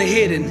light on the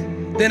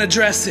hidden, then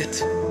address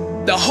it.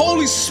 The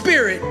Holy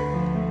Spirit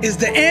is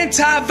the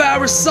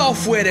antivirus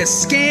software that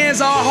scans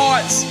our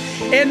hearts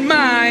and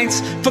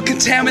minds for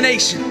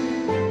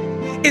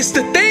contamination. It's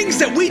the things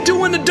that we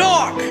do in the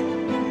dark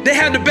that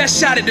have the best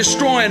shot at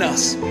destroying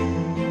us.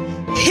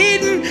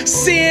 Hidden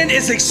sin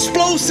is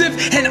explosive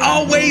and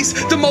always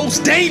the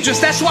most dangerous.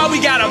 That's why we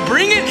gotta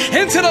bring it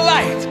into the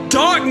light.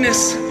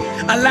 Darkness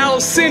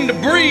allows sin to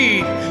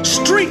breed,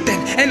 strengthen,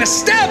 and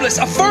establish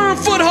a firm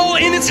foothold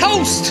in its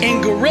host.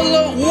 In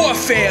guerrilla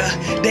warfare,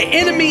 the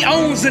enemy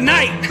owns the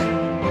night.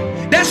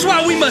 That's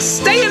why we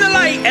must stay in the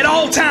light at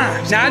all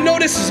times. Now, I know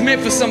this is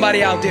meant for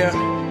somebody out there.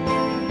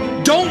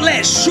 Don't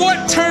let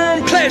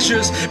short-term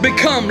pleasures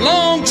become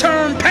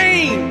long-term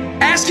pain.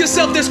 Ask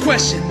yourself this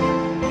question.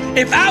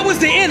 If I was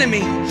the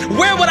enemy,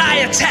 where would I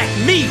attack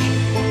me?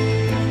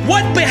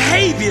 What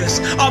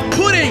behaviors are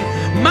putting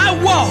my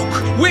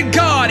walk with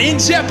God in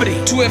jeopardy?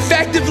 To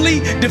effectively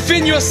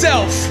defend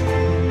yourself,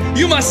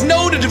 you must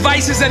know the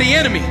devices of the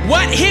enemy.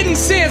 What hidden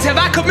sins have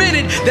I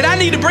committed that I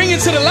need to bring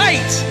into the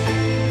light?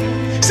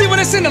 See, when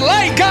it's in the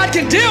light, God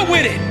can deal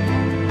with it.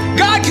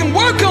 God can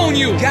work on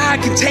you.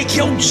 God can take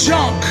your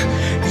junk,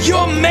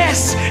 your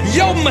mess,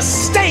 your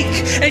mistake,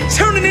 and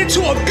turn it into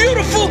a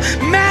beautiful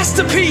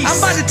masterpiece. I'm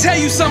about to tell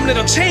you something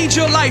that'll change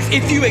your life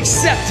if you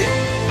accept it.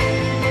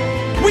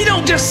 We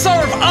don't just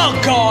serve a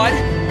God.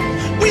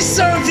 We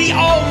serve the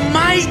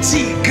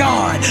Almighty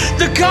God,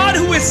 the God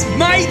who is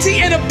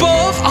mighty and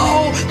above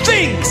all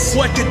things.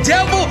 What the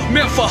devil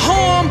meant for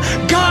harm,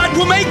 God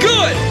will make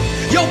good.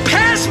 Your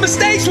past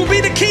mistakes will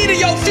be the key to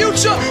your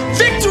future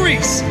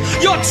victories.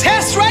 Your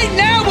test right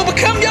now will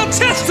become your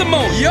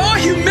testimony. Your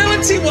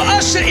humility will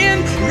usher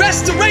in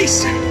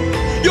restoration.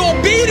 Your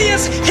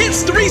obedience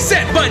hits the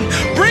reset button.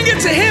 Bring it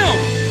to Him,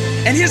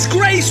 and His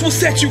grace will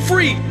set you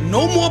free.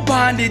 No more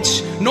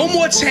bondage, no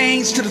more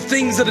chains to the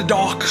things of the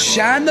dark.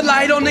 Shine the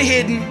light on the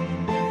hidden,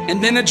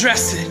 and then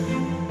address it.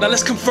 Now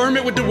let's confirm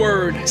it with the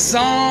word.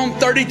 Psalm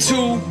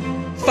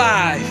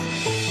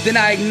 32:5. Then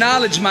I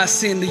acknowledged my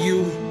sin to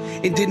you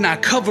and did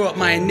not cover up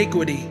my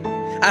iniquity.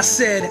 I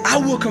said, I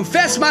will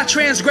confess my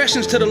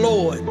transgressions to the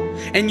Lord,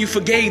 and you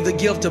forgave the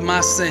guilt of my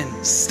sin.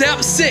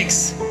 Step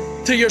 6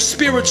 to your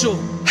spiritual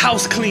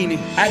house cleaning.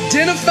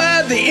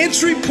 Identify the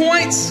entry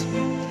points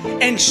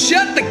and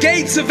shut the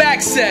gates of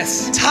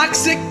access.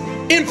 Toxic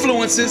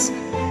influences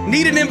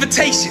need an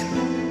invitation.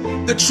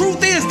 The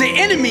truth is, the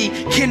enemy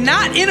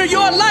cannot enter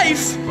your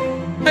life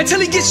until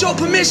he gets your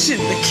permission.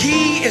 The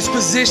key is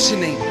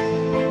positioning.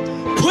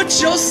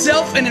 Put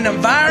yourself in an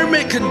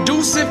environment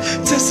conducive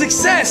to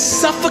success.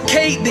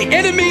 Suffocate the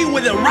enemy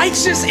with a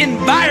righteous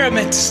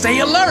environment. Stay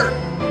alert.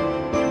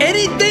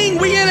 Anything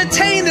we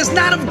entertain that's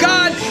not of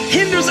God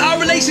hinders our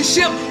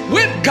relationship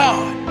with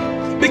God.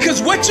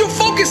 Because what you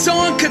focus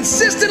on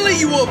consistently,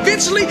 you will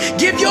eventually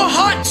give your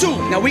heart to.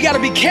 Now we got to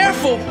be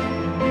careful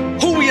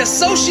who we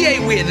associate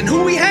with and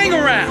who we hang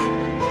around.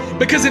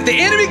 Because if the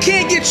enemy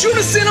can't get you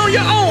to sin on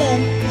your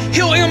own,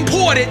 he'll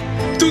import it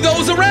through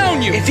those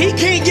around you. If he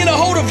can't get a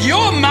hold of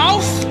your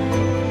mouth,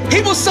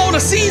 he will sow the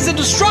seeds of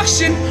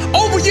destruction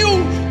over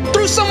you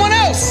through someone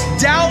else.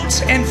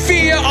 Doubt and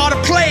fear are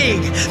the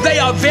plague. They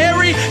are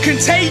very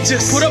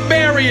contagious. Put up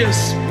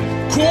barriers.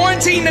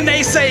 Quarantine the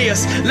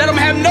naysayers. Let them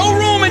have no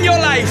room in your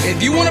life.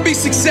 If you want to be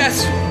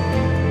successful,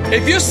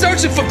 if you're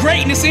searching for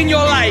greatness in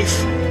your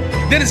life,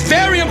 then it's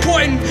very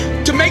important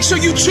to make sure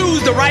you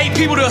choose the right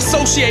people to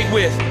associate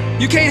with.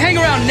 You can't hang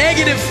around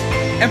negative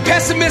and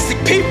pessimistic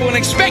people and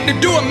expect to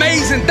do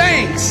amazing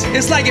things.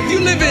 It's like if you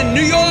live in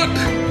New York,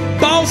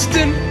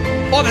 Boston,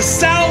 or the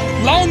South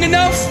long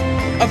enough,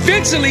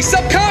 eventually,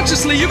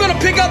 subconsciously, you're gonna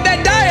pick up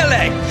that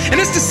dialect.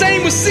 And it's the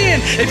same with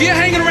sin. If you're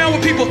hanging around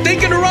with people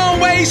thinking the wrong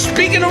way,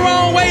 speaking the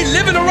wrong way,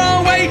 living the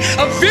wrong way,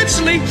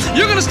 eventually,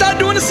 you're gonna start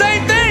doing the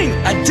same thing.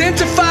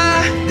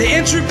 Identify the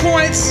entry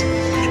points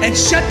and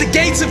shut the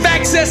gates of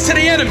access to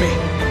the enemy.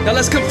 Now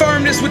let's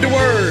confirm this with the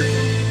word.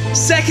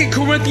 2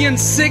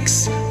 Corinthians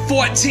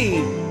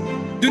 6:14.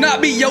 Do not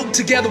be yoked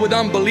together with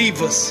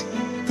unbelievers.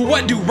 For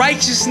what do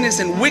righteousness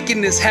and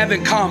wickedness have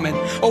in common?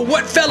 Or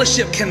what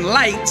fellowship can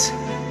light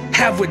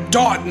have with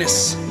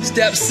darkness?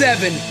 Step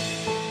 7,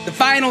 the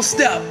final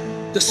step,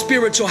 the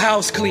spiritual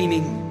house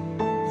cleaning.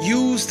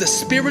 Use the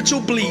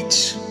spiritual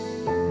bleach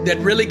that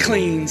really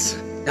cleans.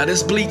 Now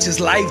this bleach is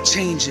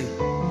life-changing.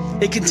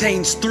 It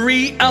contains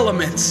 3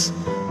 elements,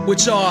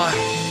 which are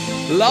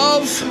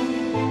love,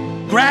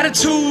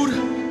 gratitude,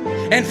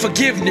 and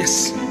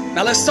forgiveness.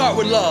 Now let's start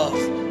with love.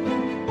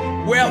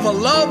 Wherever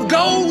love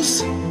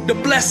goes, the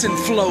blessing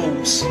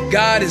flows.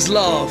 God is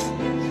love.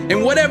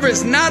 And whatever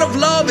is not of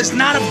love is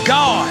not of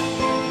God.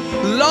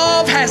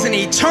 Love has an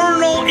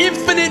eternal,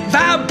 infinite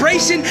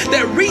vibration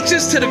that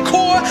reaches to the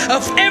core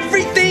of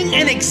everything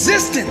in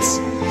existence.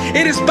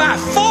 It is by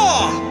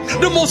far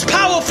the most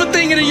powerful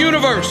thing in the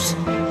universe.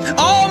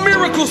 All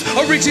miracles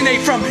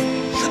originate from it.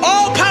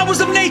 All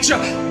powers of nature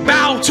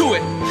bow to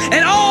it.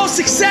 And all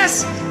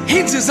success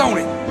hinges on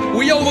it.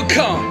 We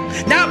overcome,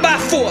 not by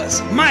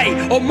force,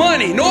 might, or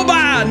money, nor by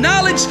our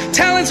knowledge,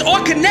 talents,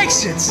 or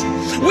connections.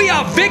 We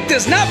are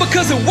victors not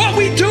because of what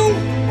we do,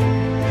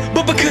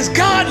 but because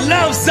God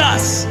loves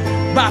us.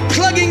 By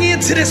plugging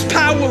into this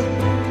power,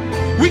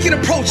 we can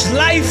approach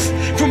life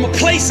from a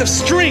place of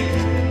strength.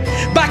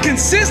 By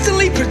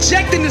consistently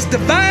projecting this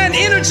divine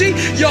energy,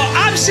 your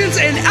options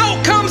and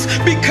outcomes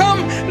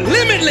become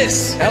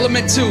limitless.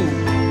 Element 2,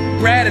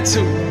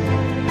 gratitude.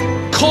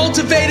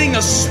 Cultivating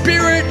a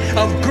spirit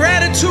of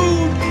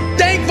gratitude,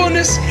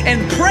 thankfulness,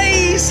 and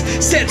praise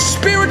sets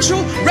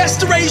spiritual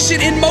restoration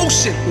in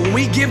motion. When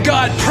we give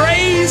God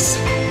praise,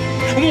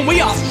 and when we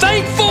are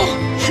thankful,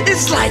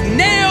 it's like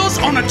nails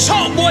on a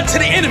chalkboard to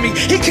the enemy.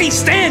 He can't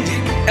stand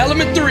it.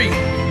 Element 3,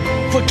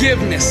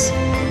 forgiveness.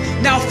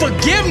 Now,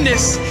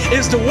 forgiveness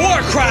is the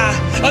war cry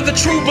of the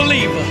true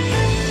believer.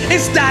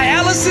 It's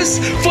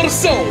dialysis for the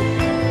soul.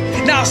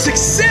 Now,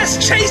 success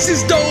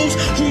chases those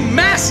who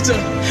master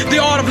the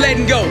art of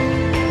letting go.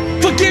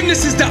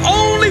 Forgiveness is the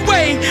only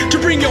way to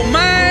bring your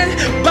mind,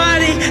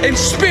 body, and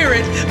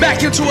spirit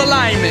back into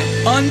alignment.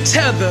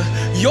 Untether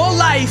your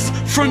life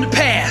from the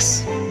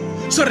past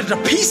so that the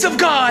peace of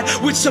God,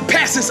 which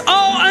surpasses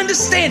all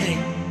understanding,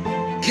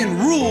 can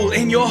rule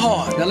in your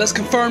heart. Now, let's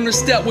confirm this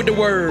step with the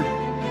word.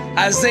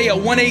 Isaiah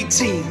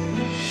 1:18.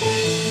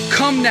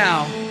 Come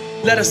now,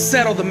 let us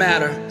settle the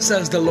matter,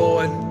 says the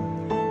Lord.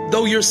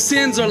 Though your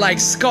sins are like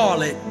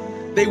scarlet,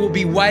 they will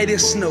be white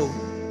as snow.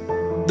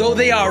 Though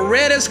they are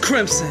red as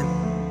crimson,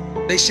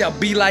 they shall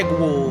be like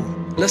wool.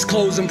 Let's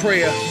close in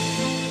prayer.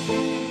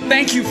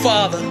 Thank you,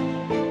 Father,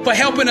 for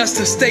helping us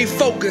to stay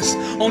focused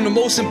on the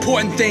most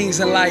important things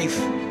in life.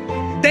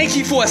 Thank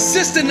you for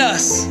assisting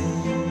us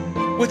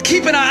with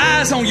keeping our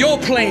eyes on your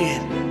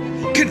plan.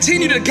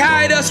 Continue to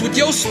guide us with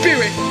your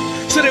spirit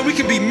so that we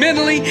can be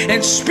mentally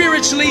and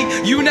spiritually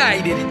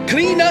united.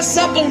 Clean us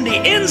up on the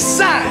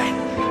inside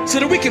so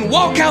that we can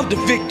walk out the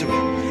victory.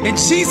 In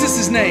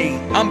Jesus' name,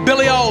 I'm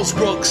Billy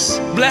Alsbrooks,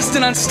 blessed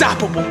and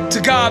unstoppable. To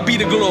God. God be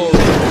the glory.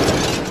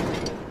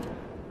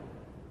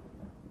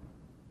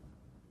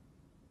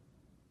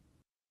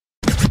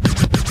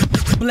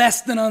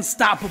 blessed and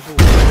unstoppable.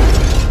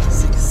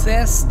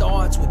 Success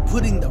starts with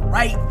putting the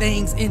right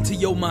things into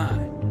your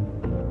mind.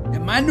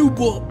 And my new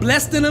book,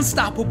 Blessed and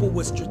Unstoppable,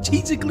 was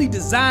strategically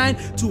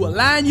designed to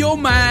align your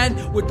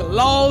mind with the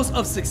laws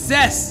of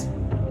success.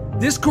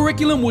 This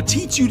curriculum will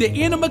teach you the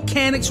inner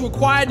mechanics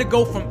required to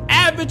go from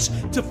average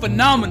to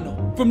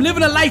phenomenal. From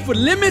living a life with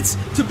limits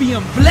to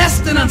being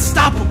blessed and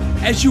unstoppable.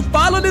 As you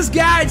follow this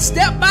guide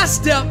step by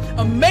step,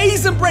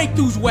 amazing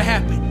breakthroughs will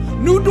happen.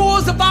 New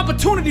doors of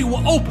opportunity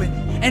will open,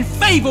 and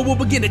favor will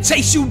begin to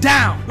chase you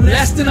down.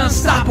 Blessed and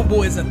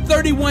Unstoppable is a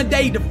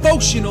 31-day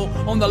devotional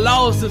on the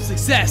laws of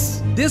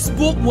success. This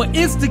book will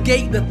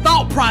instigate the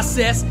thought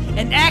process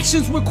and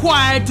actions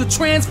required to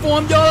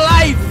transform your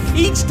life.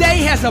 Each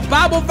day has a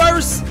Bible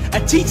verse, a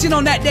teaching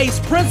on that day's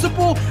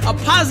principle, a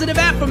positive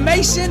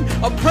affirmation,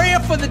 a prayer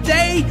for the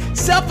day,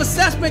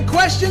 self-assessment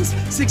questions,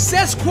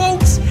 success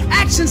quotes,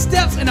 action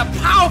steps, and a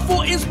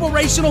powerful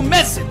inspirational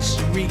message.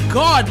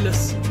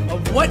 Regardless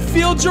of what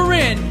field you're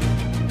in,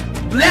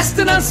 Blessed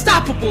and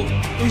Unstoppable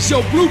is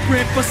your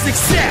blueprint for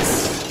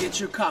success. Get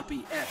your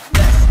copy at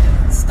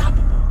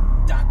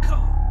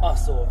blessedandunstoppable.com.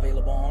 Also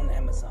available on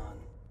Amazon.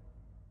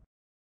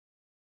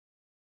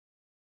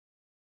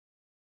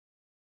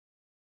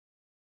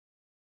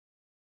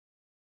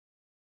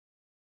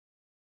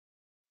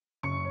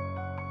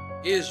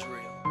 Israel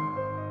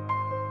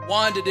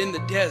wandered in the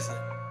desert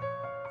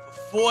for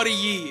 40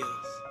 years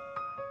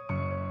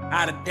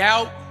out of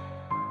doubt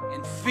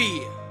and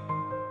fear.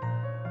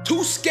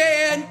 Too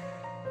scared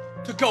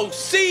to go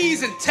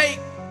seize and take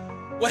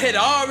what had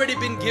already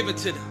been given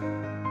to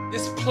them.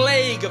 This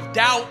plague of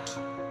doubt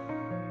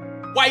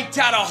wiped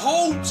out a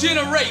whole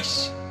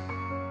generation.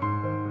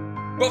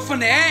 But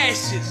from the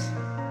ashes,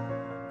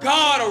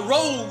 God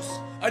arose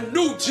a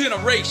new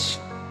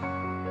generation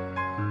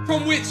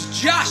from which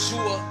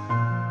Joshua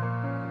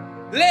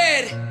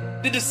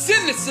led the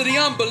descendants of the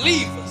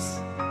unbelievers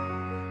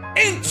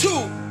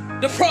into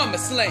the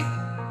promised land.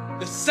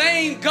 The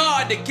same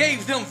God that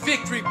gave them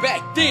victory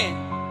back then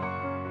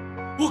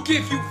will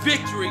give you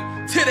victory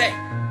today.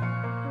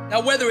 Now,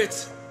 whether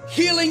it's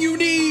healing you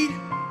need,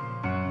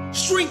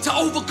 strength to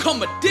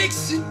overcome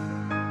addiction,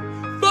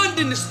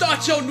 funding to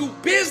start your new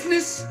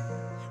business,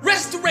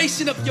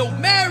 restoration of your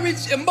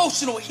marriage,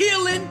 emotional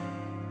healing,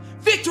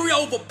 victory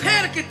over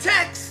panic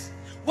attacks,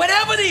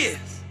 whatever it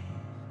is,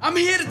 I'm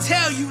here to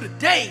tell you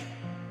today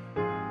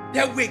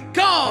that with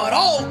God,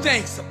 all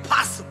things are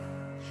possible.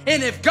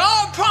 And if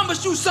God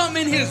promised you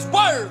something in His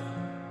Word,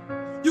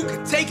 you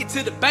can take it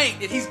to the bank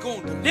that He's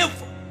going to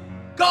deliver.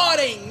 God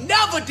ain't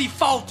never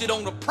defaulted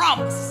on a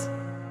promise.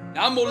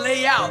 Now I'm going to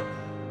lay out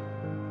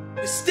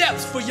the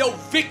steps for your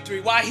victory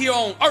while here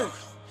on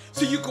earth,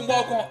 so you can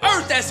walk on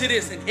earth as it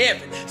is in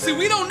heaven. See,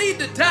 we don't need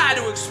to die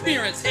to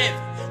experience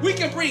heaven. We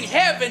can bring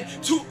heaven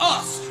to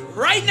us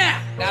right now.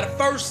 Now the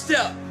first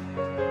step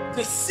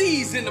to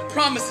seizing the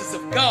promises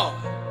of God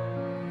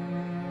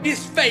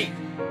is faith.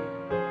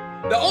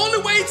 The only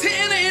way to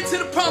enter into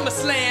the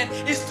promised land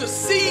is to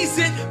seize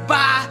it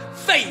by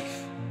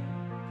faith.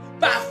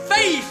 By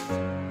faith,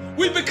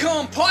 we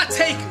become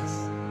partakers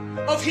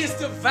of His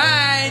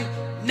divine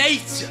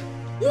nature.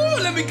 Ooh,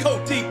 let me go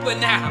deeper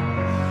now.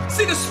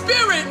 See, the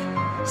Spirit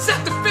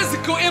set the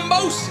physical in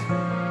motion.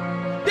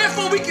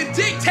 Therefore, we can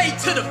dictate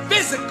to the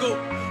physical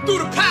through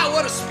the power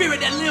of the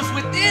Spirit that lives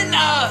within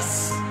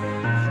us.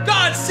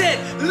 God said,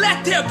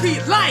 let there be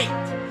light.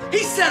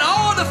 He set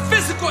all the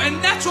physical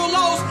and natural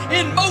laws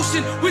in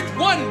motion with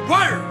one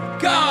word.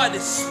 God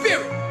is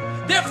spirit.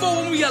 Therefore,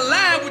 when we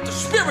align with the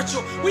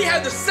spiritual, we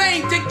have the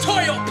same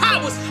dictatorial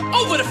powers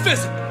over the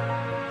physical.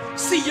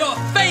 See, your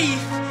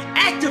faith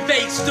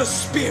activates the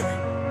spirit.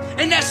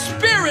 And that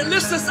spirit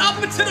lifts us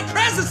up into the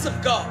presence of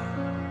God,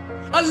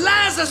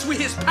 aligns us with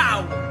His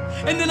power,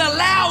 and then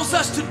allows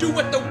us to do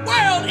what the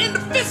world in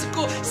the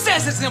physical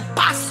says is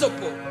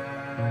impossible.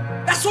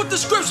 That's what the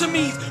scripture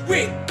means.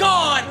 With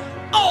God,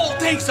 all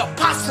things are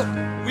possible.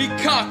 We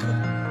conquer,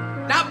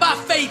 not by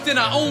faith in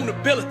our own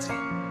ability,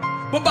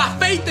 but by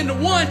faith in the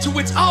one to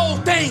which all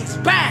things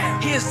bow.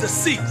 Here's the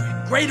secret.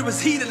 Greater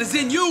is He that is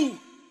in you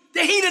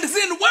than he that is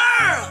in the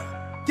world.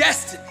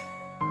 Destiny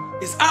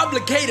is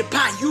obligated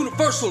by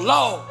universal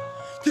law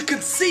to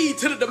concede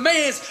to the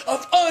demands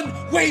of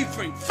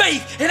unwavering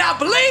faith. And I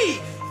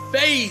believe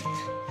faith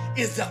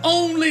is the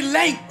only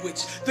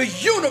language the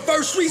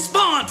universe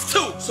responds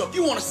to. So if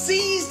you want to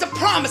seize the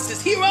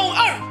promises here on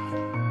earth,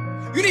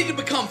 you need to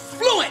become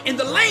fluent in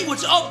the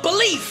language of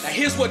belief. Now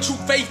here's what true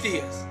faith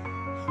is.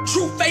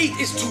 True faith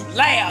is to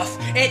laugh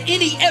at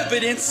any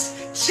evidence,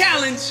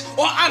 challenge,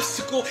 or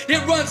obstacle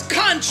that runs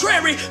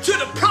contrary to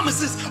the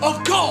promises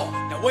of God.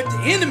 Now what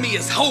the enemy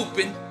is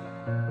hoping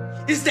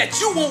is that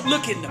you won't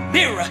look in the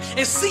mirror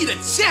and see the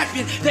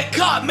champion that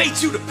God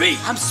made you to be.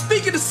 I'm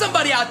speaking to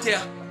somebody out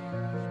there.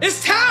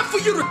 It's time for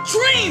you to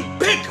dream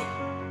bigger,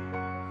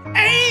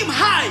 aim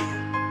higher,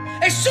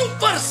 and shoot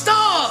for the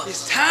stars.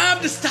 It's time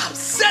to stop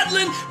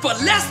settling for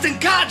less than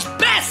God's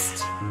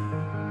best.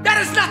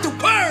 That is not the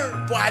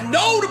word. For I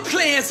know the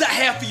plans I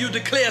have for you,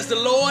 declares the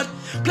Lord.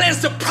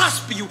 Plans to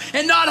prosper you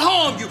and not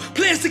harm you.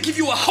 Plans to give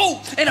you a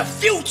hope and a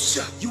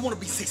future. You want to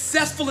be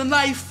successful in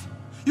life?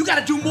 You got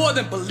to do more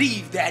than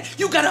believe that.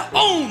 You got to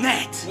own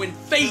that. When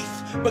faith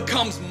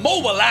becomes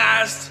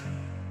mobilized,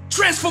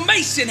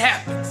 transformation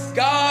happens.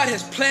 God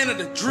has planted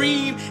a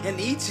dream in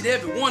each and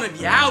every one of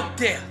you out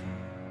there.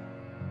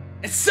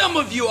 And some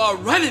of you are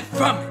running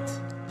from it.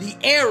 The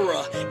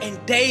era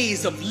and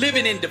days of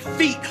living in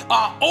defeat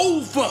are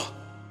over.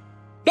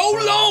 No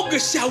longer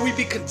shall we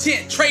be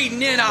content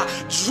trading in our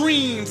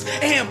dreams,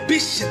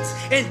 ambitions,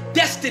 and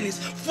destinies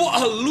for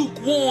a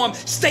lukewarm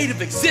state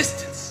of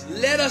existence.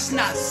 Let us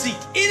not seek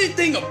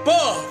anything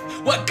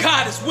above what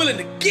God is willing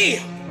to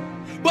give.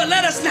 But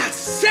let us not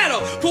settle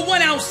for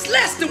 1 ounce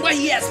less than what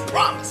He has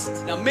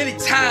promised. Now, many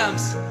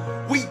times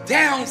we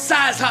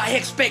downsize our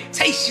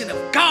expectation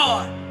of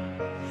God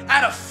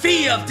out of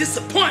fear of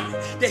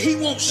disappointment that He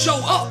won't show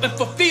up and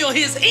fulfill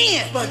His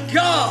end. But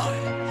God,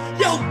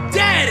 your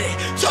daddy,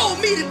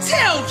 told me to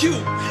tell you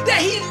that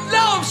He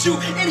loves you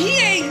and He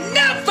ain't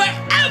never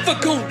ever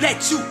gonna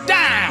let you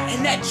down.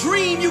 And that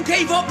dream you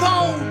gave up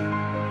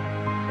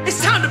on,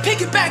 it's time to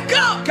pick it back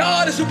up.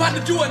 God is about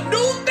to do a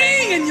new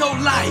thing in your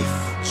life.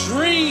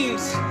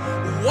 Dreams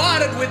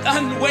watered with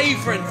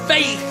unwavering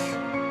faith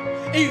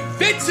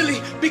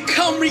eventually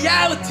become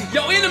reality.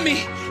 Your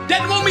enemy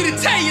doesn't want me to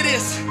tell you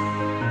this,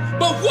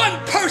 but one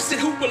person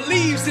who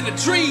believes in a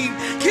dream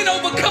can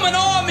overcome an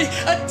army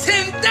of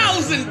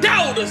 10,000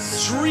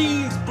 doubters.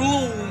 Dreams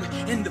bloom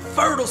in the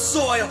fertile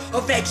soil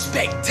of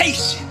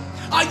expectation.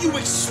 Are you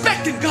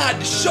expecting God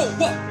to show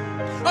up?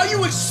 Are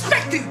you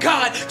expecting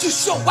God to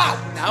show out?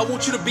 Now, I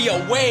want you to be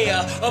aware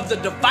of the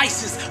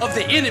devices of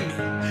the enemy.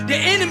 The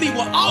enemy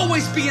will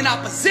always be in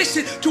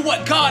opposition to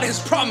what God has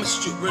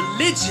promised you.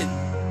 Religion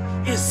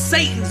is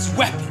Satan's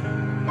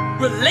weapon.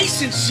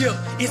 Relationship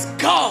is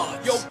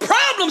God. Your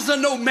problems are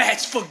no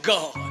match for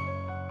God.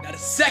 Now, the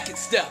second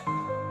step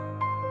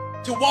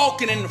to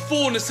walking in the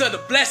fullness of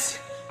the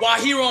blessing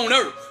while here on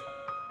earth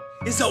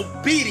is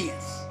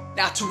obedience.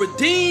 Now, to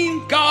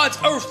redeem God's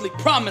earthly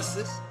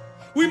promises,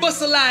 we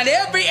must align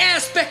every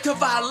aspect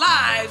of our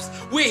lives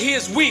with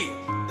His will.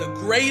 The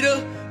greater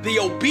the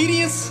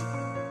obedience,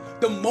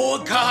 the more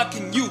God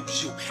can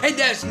use you. And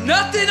there's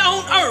nothing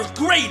on earth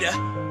greater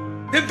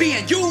than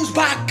being used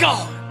by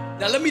God.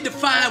 Now let me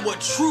define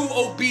what true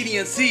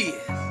obedience is.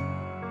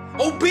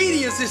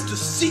 Obedience is to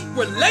seek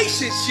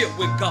relationship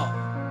with God.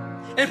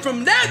 And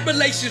from that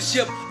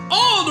relationship,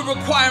 all the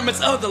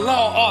requirements of the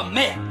law are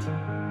met.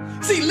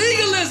 See,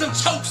 legalism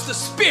chokes the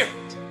spirit,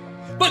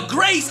 but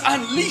grace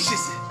unleashes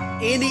it.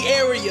 Any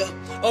area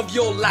of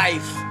your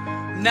life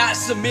not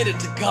submitted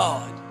to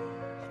God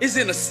is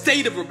in a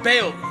state of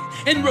rebellion.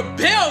 And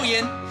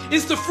rebellion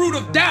is the fruit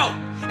of doubt.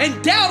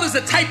 And doubt is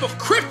a type of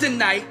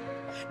kryptonite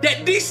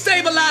that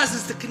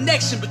destabilizes the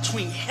connection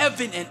between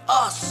heaven and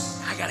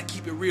us. I gotta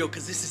keep it real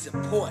because this is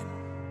important.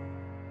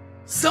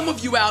 Some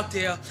of you out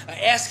there are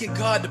asking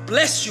God to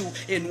bless you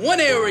in one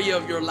area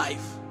of your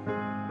life,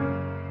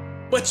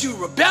 but you're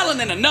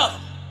rebelling in another.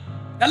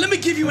 Now let me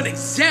give you an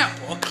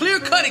example, a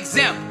clear-cut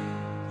example.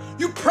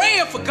 You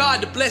praying for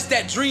God to bless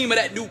that dream or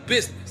that new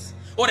business,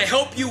 or to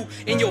help you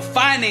in your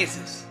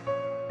finances,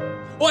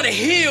 or to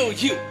heal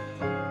you.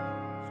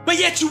 But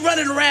yet you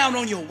running around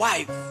on your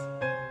wife.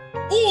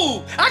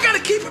 Ooh, I gotta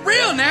keep it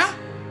real now.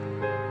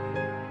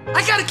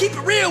 I gotta keep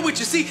it real with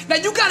you. See, now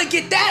you gotta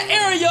get that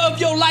area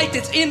of your life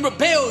that's in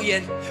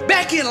rebellion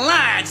back in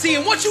line. See,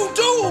 and what you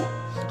do,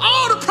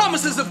 all the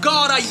promises of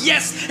God are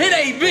yes and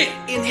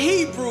amen. In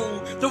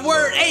Hebrew, the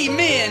word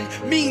amen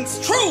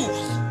means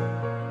truth.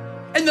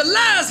 And the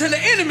lies of the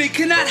enemy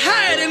cannot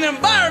hide in an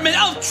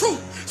environment of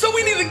truth. So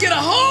we need to get a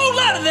whole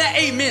lot of that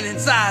amen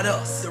inside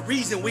us. The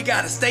reason we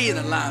gotta stay in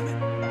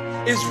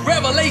alignment is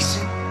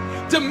revelation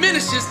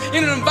diminishes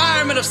in an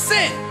environment of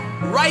sin.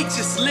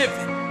 Righteous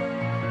living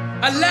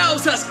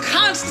allows us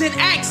constant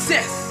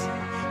access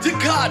to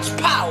God's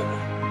power.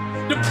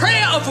 The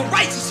prayer of a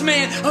righteous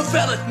man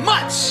availeth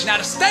much. Now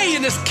to stay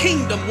in this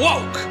kingdom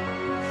walk,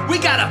 we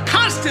gotta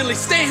constantly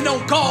stand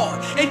on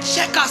guard and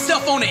check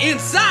ourselves on the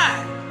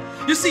inside.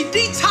 You see,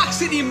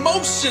 detoxing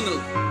emotionally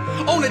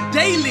on a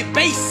daily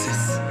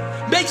basis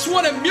makes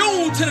one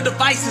immune to the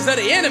devices of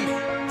the enemy.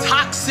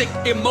 Toxic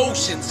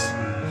emotions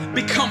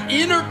become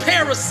inner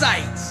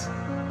parasites,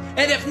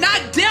 and if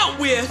not dealt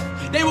with,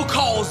 they will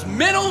cause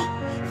mental,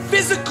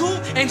 physical,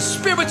 and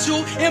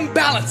spiritual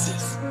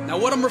imbalances. Now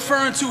what I'm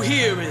referring to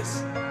here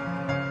is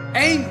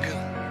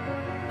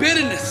anger,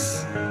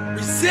 bitterness,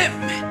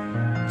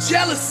 resentment,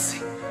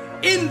 jealousy,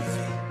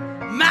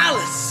 envy,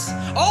 malice,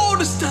 all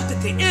the stuff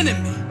that the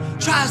enemy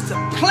tries to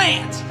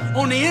plant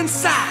on the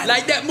inside.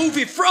 Like that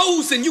movie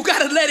Frozen, you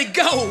gotta let it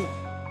go.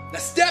 Now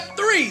step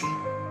 3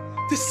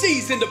 to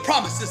season the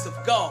promises of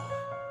God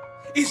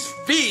is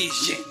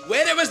vision.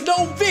 Where there is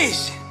no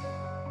vision,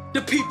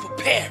 the people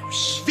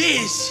perish.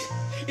 Vision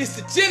is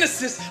the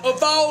genesis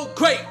of all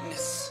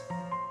greatness.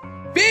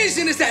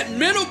 Vision is that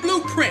mental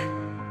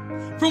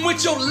blueprint from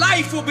which your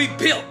life will be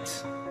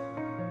built.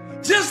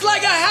 Just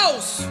like a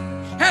house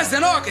as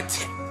an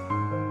architect.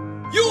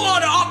 You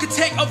are the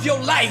architect of your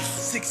life.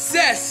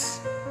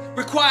 Success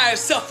requires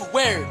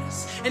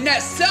self-awareness, and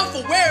that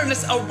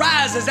self-awareness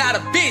arises out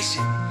of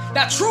vision.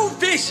 Now, true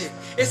vision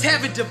is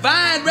having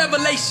divine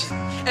revelation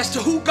as to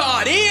who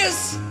God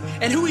is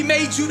and who He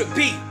made you to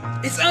be.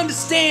 It's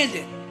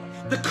understanding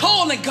the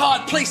calling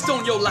God placed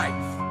on your life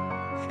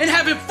and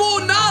having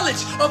full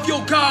knowledge of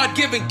your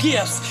God-given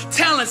gifts,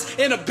 talents,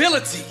 and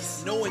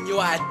abilities. Knowing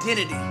your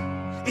identity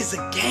is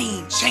a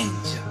game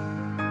changer.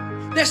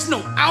 There's no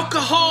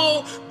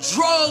alcohol,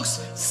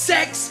 drugs,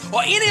 sex,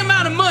 or any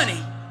amount of money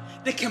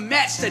that can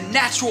match the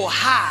natural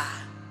high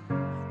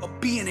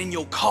of being in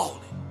your calling,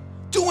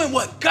 doing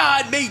what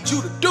God made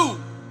you to do.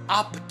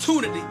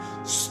 Opportunity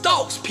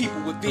stalks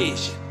people with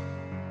vision.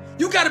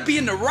 You got to be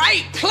in the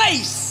right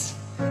place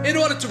in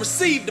order to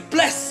receive the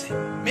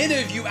blessing.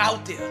 Many of you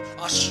out there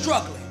are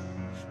struggling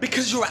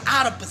because you're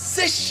out of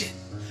position.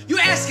 You're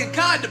asking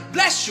God to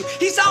bless you.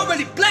 He's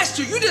already blessed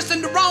you. You're just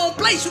in the wrong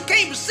place. You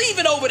can't receive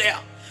it over there.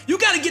 You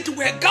got to get to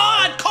where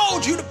God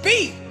called you to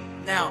be.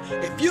 Now,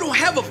 if you don't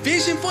have a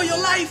vision for your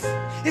life,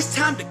 it's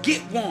time to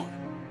get one.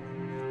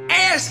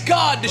 Ask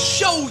God to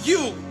show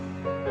you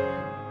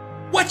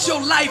what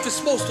your life is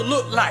supposed to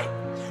look like.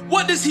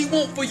 What does He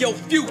want for your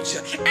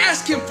future?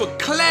 Ask Him for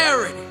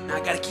clarity. Now, I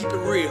got to keep it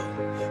real.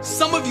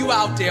 Some of you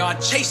out there are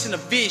chasing a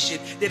vision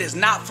that is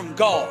not from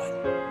God.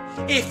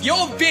 If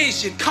your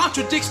vision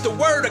contradicts the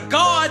word of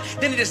God,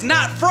 then it is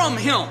not from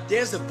Him.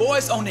 There's a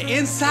voice on the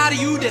inside of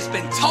you that's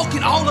been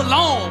talking all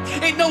along.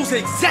 It knows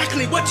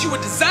exactly what you were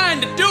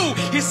designed to do.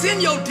 It's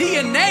in your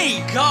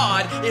DNA.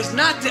 God is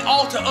not the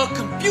author of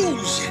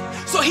confusion.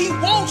 So He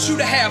wants you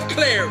to have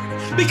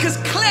clarity, because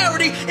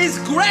clarity is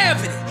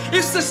gravity.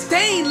 If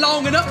sustained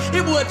long enough,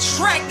 it will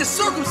attract the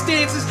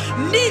circumstances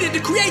needed to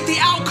create the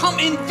outcome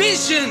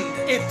envisioned.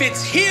 If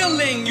it's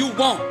healing you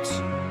want,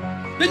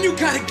 then you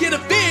gotta get a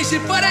vision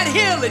for that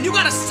healing. You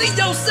gotta see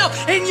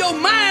yourself in your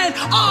mind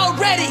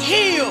already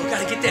healed. You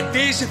gotta get that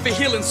vision for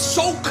healing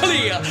so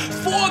clear.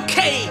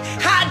 4K,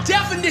 high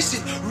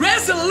definition,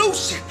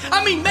 resolution.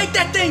 I mean, make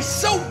that thing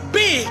so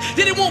big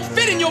that it won't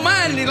fit in your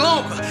mind any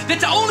longer. That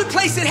the only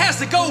place it has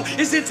to go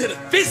is into the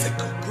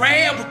physical.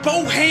 Grab with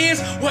both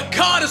hands what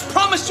God has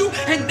promised you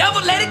and never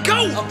let it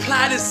go.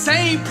 Apply the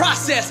same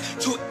process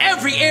to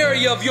every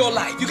area of your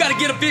life. You gotta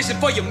get a vision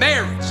for your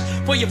marriage,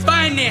 for your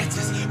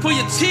finances, for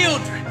your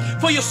children,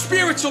 for your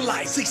spiritual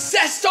life.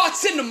 Success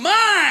starts in the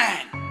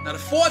mind. Now, the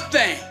fourth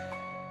thing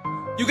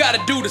you got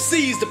to do to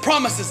seize the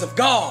promises of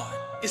God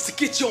is to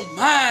get your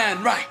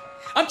mind right.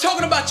 I'm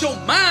talking about your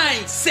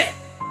mindset,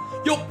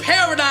 your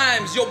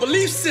paradigms, your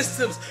belief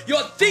systems,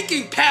 your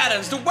thinking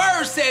patterns. The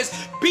word says,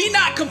 be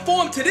not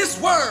conformed to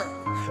this world,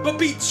 but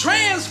be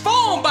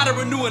transformed by the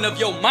renewing of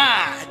your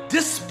mind.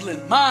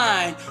 Disciplined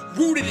mind,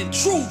 rooted in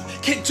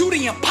truth, can do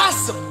the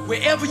impossible.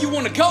 Wherever you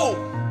want to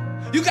go,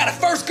 you gotta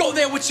first go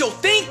there with your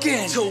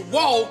thinking to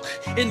walk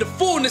in the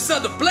fullness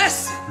of the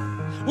blessing.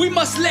 We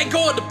must let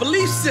go of the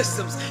belief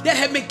systems that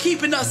have been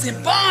keeping us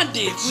in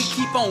bondage. If we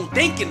keep on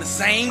thinking the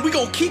same, we're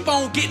gonna keep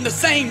on getting the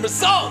same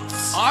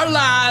results. Our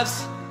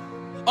lives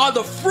are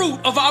the fruit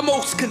of our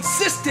most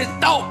consistent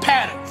thought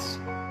patterns.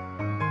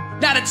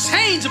 Now, to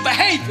change a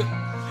behavior,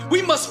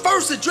 we must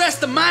first address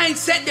the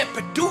mindset that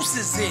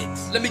produces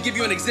it. Let me give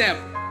you an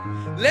example.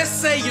 Let's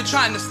say you're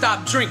trying to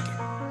stop drinking.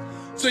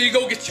 So you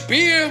go get your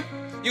beer,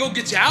 you go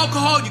get your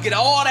alcohol, you get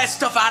all that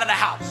stuff out of the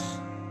house.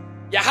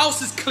 Your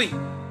house is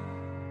clean.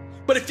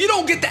 But if you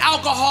don't get the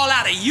alcohol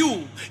out of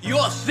you,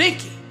 your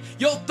thinking,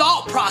 your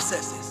thought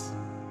processes,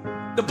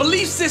 the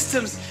belief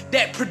systems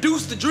that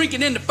produce the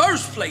drinking in the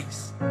first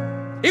place,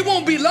 it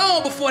won't be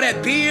long before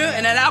that beer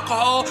and that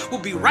alcohol will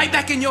be right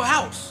back in your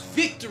house.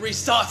 Victory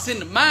starts in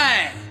the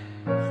mind.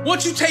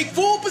 Once you take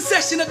full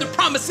possession of the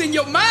promise in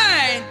your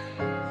mind,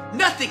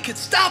 nothing can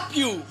stop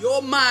you.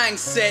 Your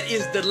mindset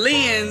is the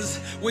lens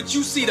which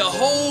you see the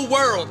whole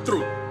world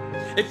through.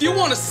 If you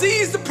want to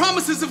seize the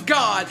promises of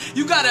God,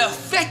 you got to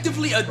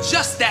effectively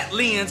adjust that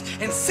lens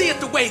and see it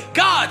the way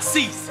God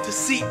sees it. To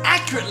see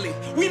accurately,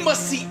 we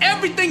must see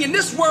everything in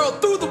this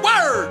world through the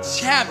Word.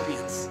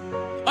 Champions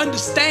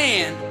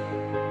understand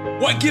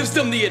what gives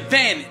them the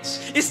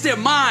advantage. It's their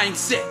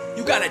mindset.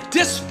 You got to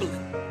discipline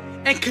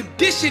and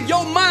condition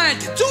your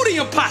mind to do the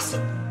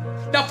impossible.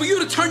 Now, for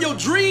you to turn your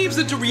dreams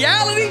into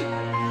reality,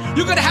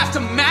 you're gonna have to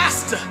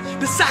master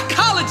the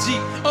psychology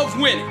of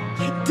winning.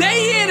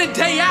 Day in and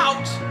day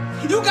out,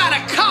 you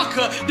gotta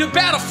conquer the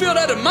battlefield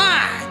of the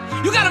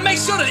mind. You gotta make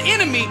sure the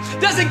enemy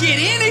doesn't get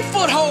any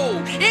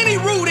foothold, any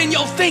root in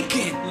your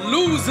thinking.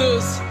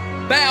 Losers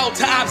bow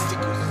to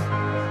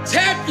obstacles.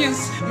 Champions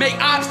make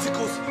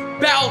obstacles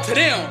bow to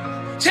them.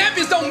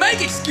 Champions don't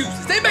make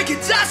excuses, they make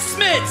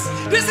adjustments.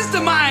 This is the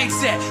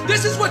mindset.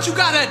 This is what you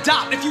gotta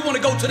adopt if you wanna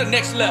go to the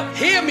next level.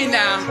 Hear me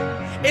now.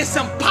 It's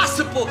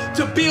impossible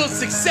to build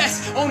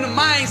success on the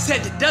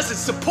mindset that doesn't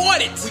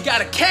support it. We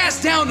gotta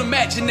cast down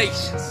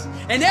imaginations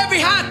and every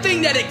high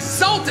thing that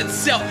exalts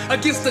itself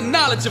against the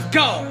knowledge of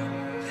God,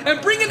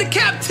 and bring into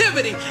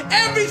captivity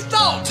every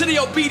thought to the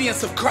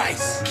obedience of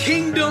Christ.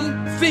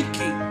 Kingdom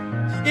thinking,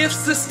 if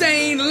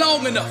sustained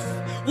long enough,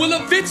 will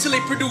eventually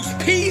produce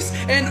peace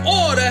and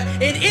order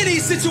in any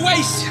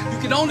situation. You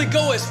can only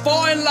go as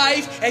far in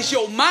life as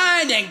your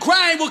mind and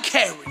grind will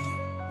carry you.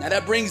 Now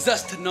that brings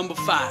us to number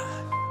 5.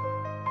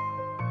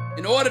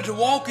 In order to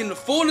walk in the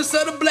fullness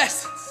of the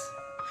blessings,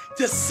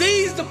 to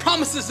seize the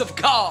promises of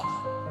God,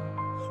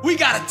 we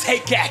gotta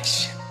take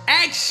action.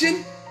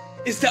 Action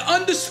is the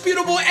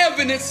undisputable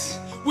evidence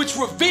which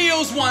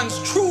reveals one's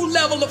true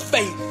level of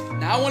faith.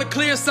 Now I want to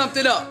clear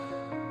something up.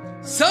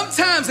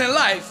 Sometimes in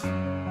life,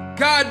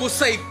 God will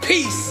say,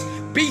 peace,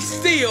 be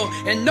still,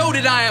 and know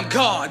that I am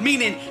God,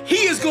 meaning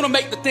He is going to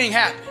make the thing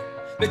happen.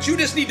 That you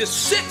just need to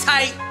sit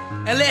tight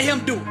and let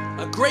Him do it.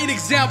 A great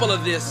example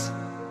of this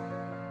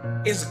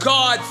is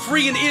God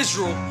freeing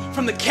Israel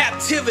from the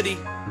captivity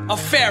of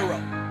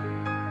Pharaoh.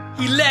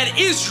 He led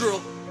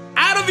Israel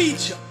out of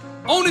Egypt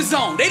on His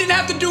own. They didn't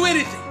have to do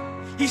anything.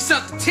 He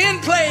sent the 10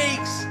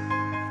 plagues,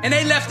 and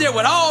they left there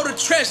with all the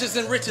treasures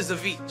and riches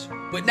of Egypt.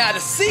 But now to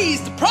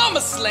seize the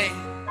promised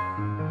land,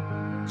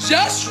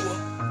 Joshua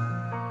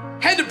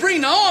had to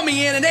bring the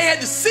army in, and they had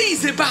to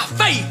seize it by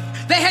faith.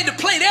 They had to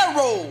play their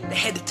role. They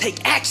had to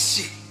take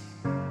action.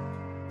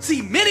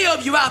 See, many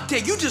of you out there,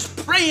 you just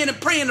praying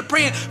and praying and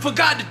praying for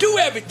God to do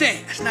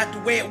everything. That's not the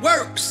way it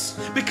works,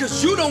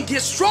 because you don't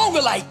get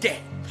stronger like that.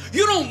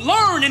 You don't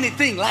learn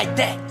anything like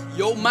that.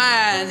 Your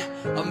mind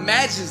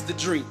imagines the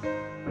dream.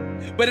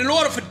 But in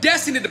order for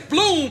destiny to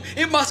bloom,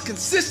 it must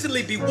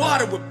consistently be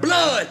watered with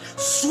blood,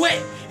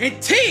 sweat, and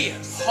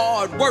tears.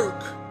 Hard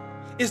work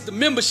is the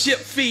membership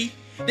fee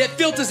that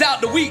filters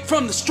out the weak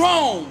from the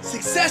strong.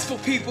 Successful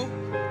people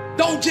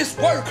don't just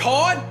work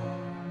hard.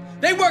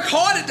 They work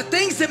hard at the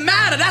things that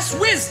matter. That's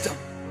wisdom.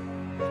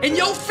 In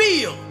your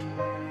field,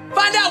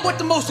 find out what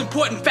the most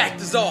important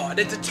factors are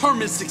that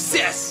determine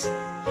success.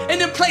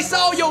 And then place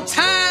all your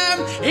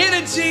time,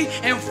 energy,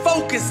 and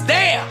focus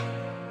there.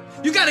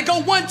 You gotta go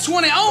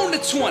 120 on the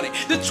 20.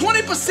 The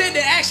 20%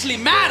 that actually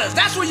matters,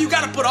 that's where you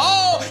gotta put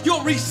all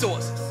your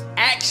resources.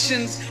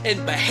 Actions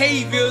and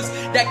behaviors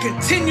that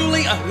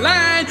continually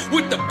align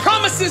with the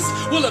promises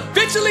will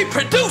eventually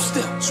produce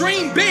them.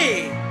 Dream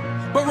big,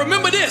 but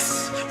remember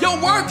this, your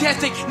work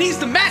ethic needs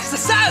to match the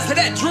size of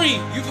that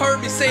dream. You've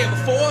heard me say it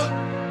before.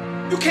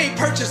 You can't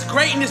purchase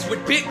greatness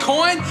with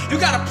Bitcoin. You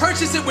gotta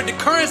purchase it with the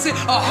currency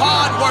of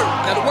hard work.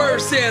 Now the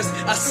word says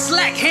a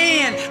slack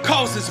hand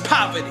causes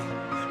poverty,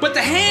 but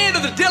the hand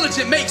of the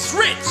diligent makes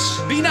rich.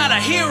 Be not a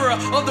hearer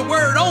of the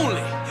word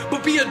only,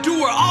 but be a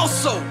doer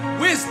also.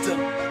 Wisdom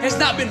has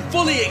not been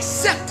fully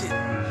accepted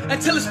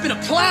until it's been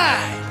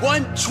applied.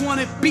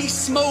 120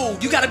 beast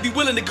mode. You gotta be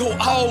willing to go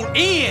all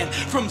in.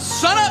 From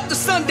sun up to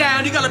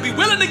sundown, you gotta be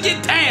willing to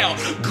get down.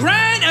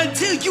 Grind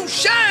until you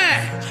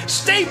shine.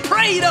 Stay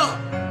prayed up.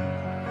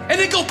 And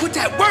then go put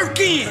that work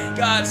in.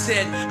 God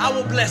said, I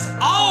will bless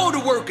all the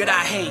work of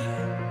thy hand.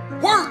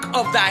 Work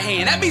of thy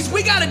hand. That means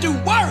we gotta do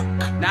work.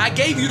 Now I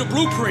gave you the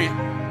blueprint.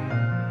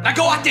 Now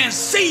go out there and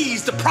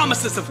seize the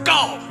promises of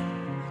God.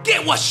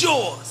 Get what's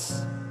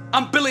yours.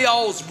 I'm Billy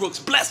Alsbrooks,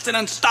 blessed and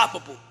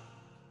unstoppable.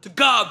 To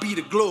God be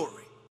the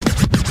glory.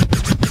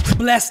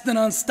 Blessed and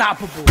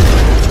unstoppable.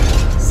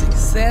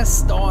 Success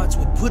starts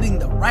with putting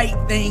the right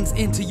things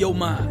into your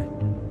mind.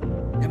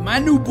 And my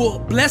new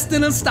book, Blessed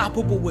and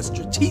Unstoppable, was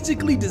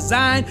strategically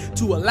designed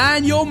to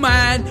align your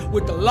mind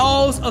with the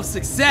laws of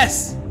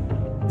success.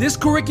 This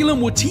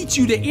curriculum will teach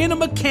you the inner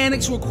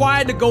mechanics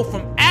required to go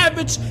from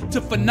average to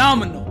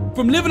phenomenal.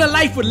 From living a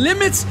life with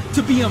limits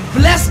to being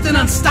blessed and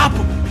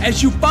unstoppable.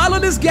 As you follow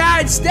this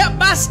guide step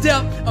by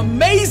step,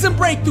 amazing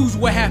breakthroughs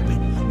will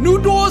happen.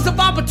 New doors of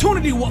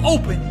opportunity will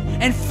open,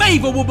 and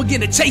favor will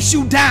begin to chase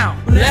you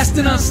down. Blessed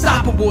and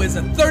Unstoppable is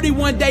a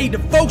 31-day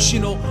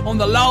devotional on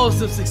the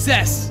laws of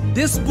success.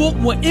 This book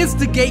will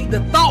instigate the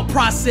thought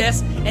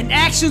process and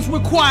actions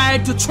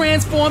required to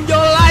transform your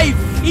life.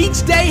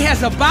 Each day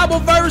has a Bible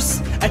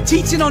verse, a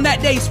teaching on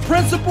that day's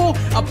principle,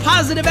 a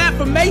positive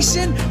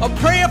affirmation, a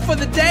prayer for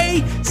the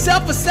day,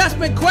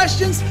 self-assessment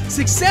questions,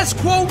 success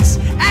quotes,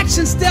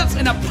 action steps,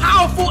 and a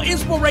powerful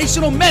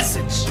inspirational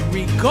message.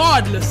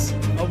 Regardless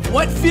of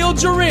what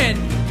field you're in,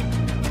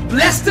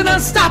 Blessed and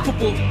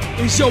Unstoppable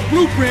is your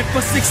blueprint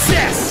for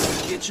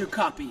success. Get your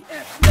copy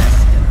at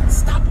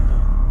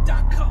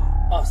blessedandunstoppable.com.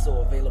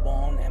 Also available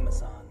on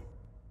Amazon.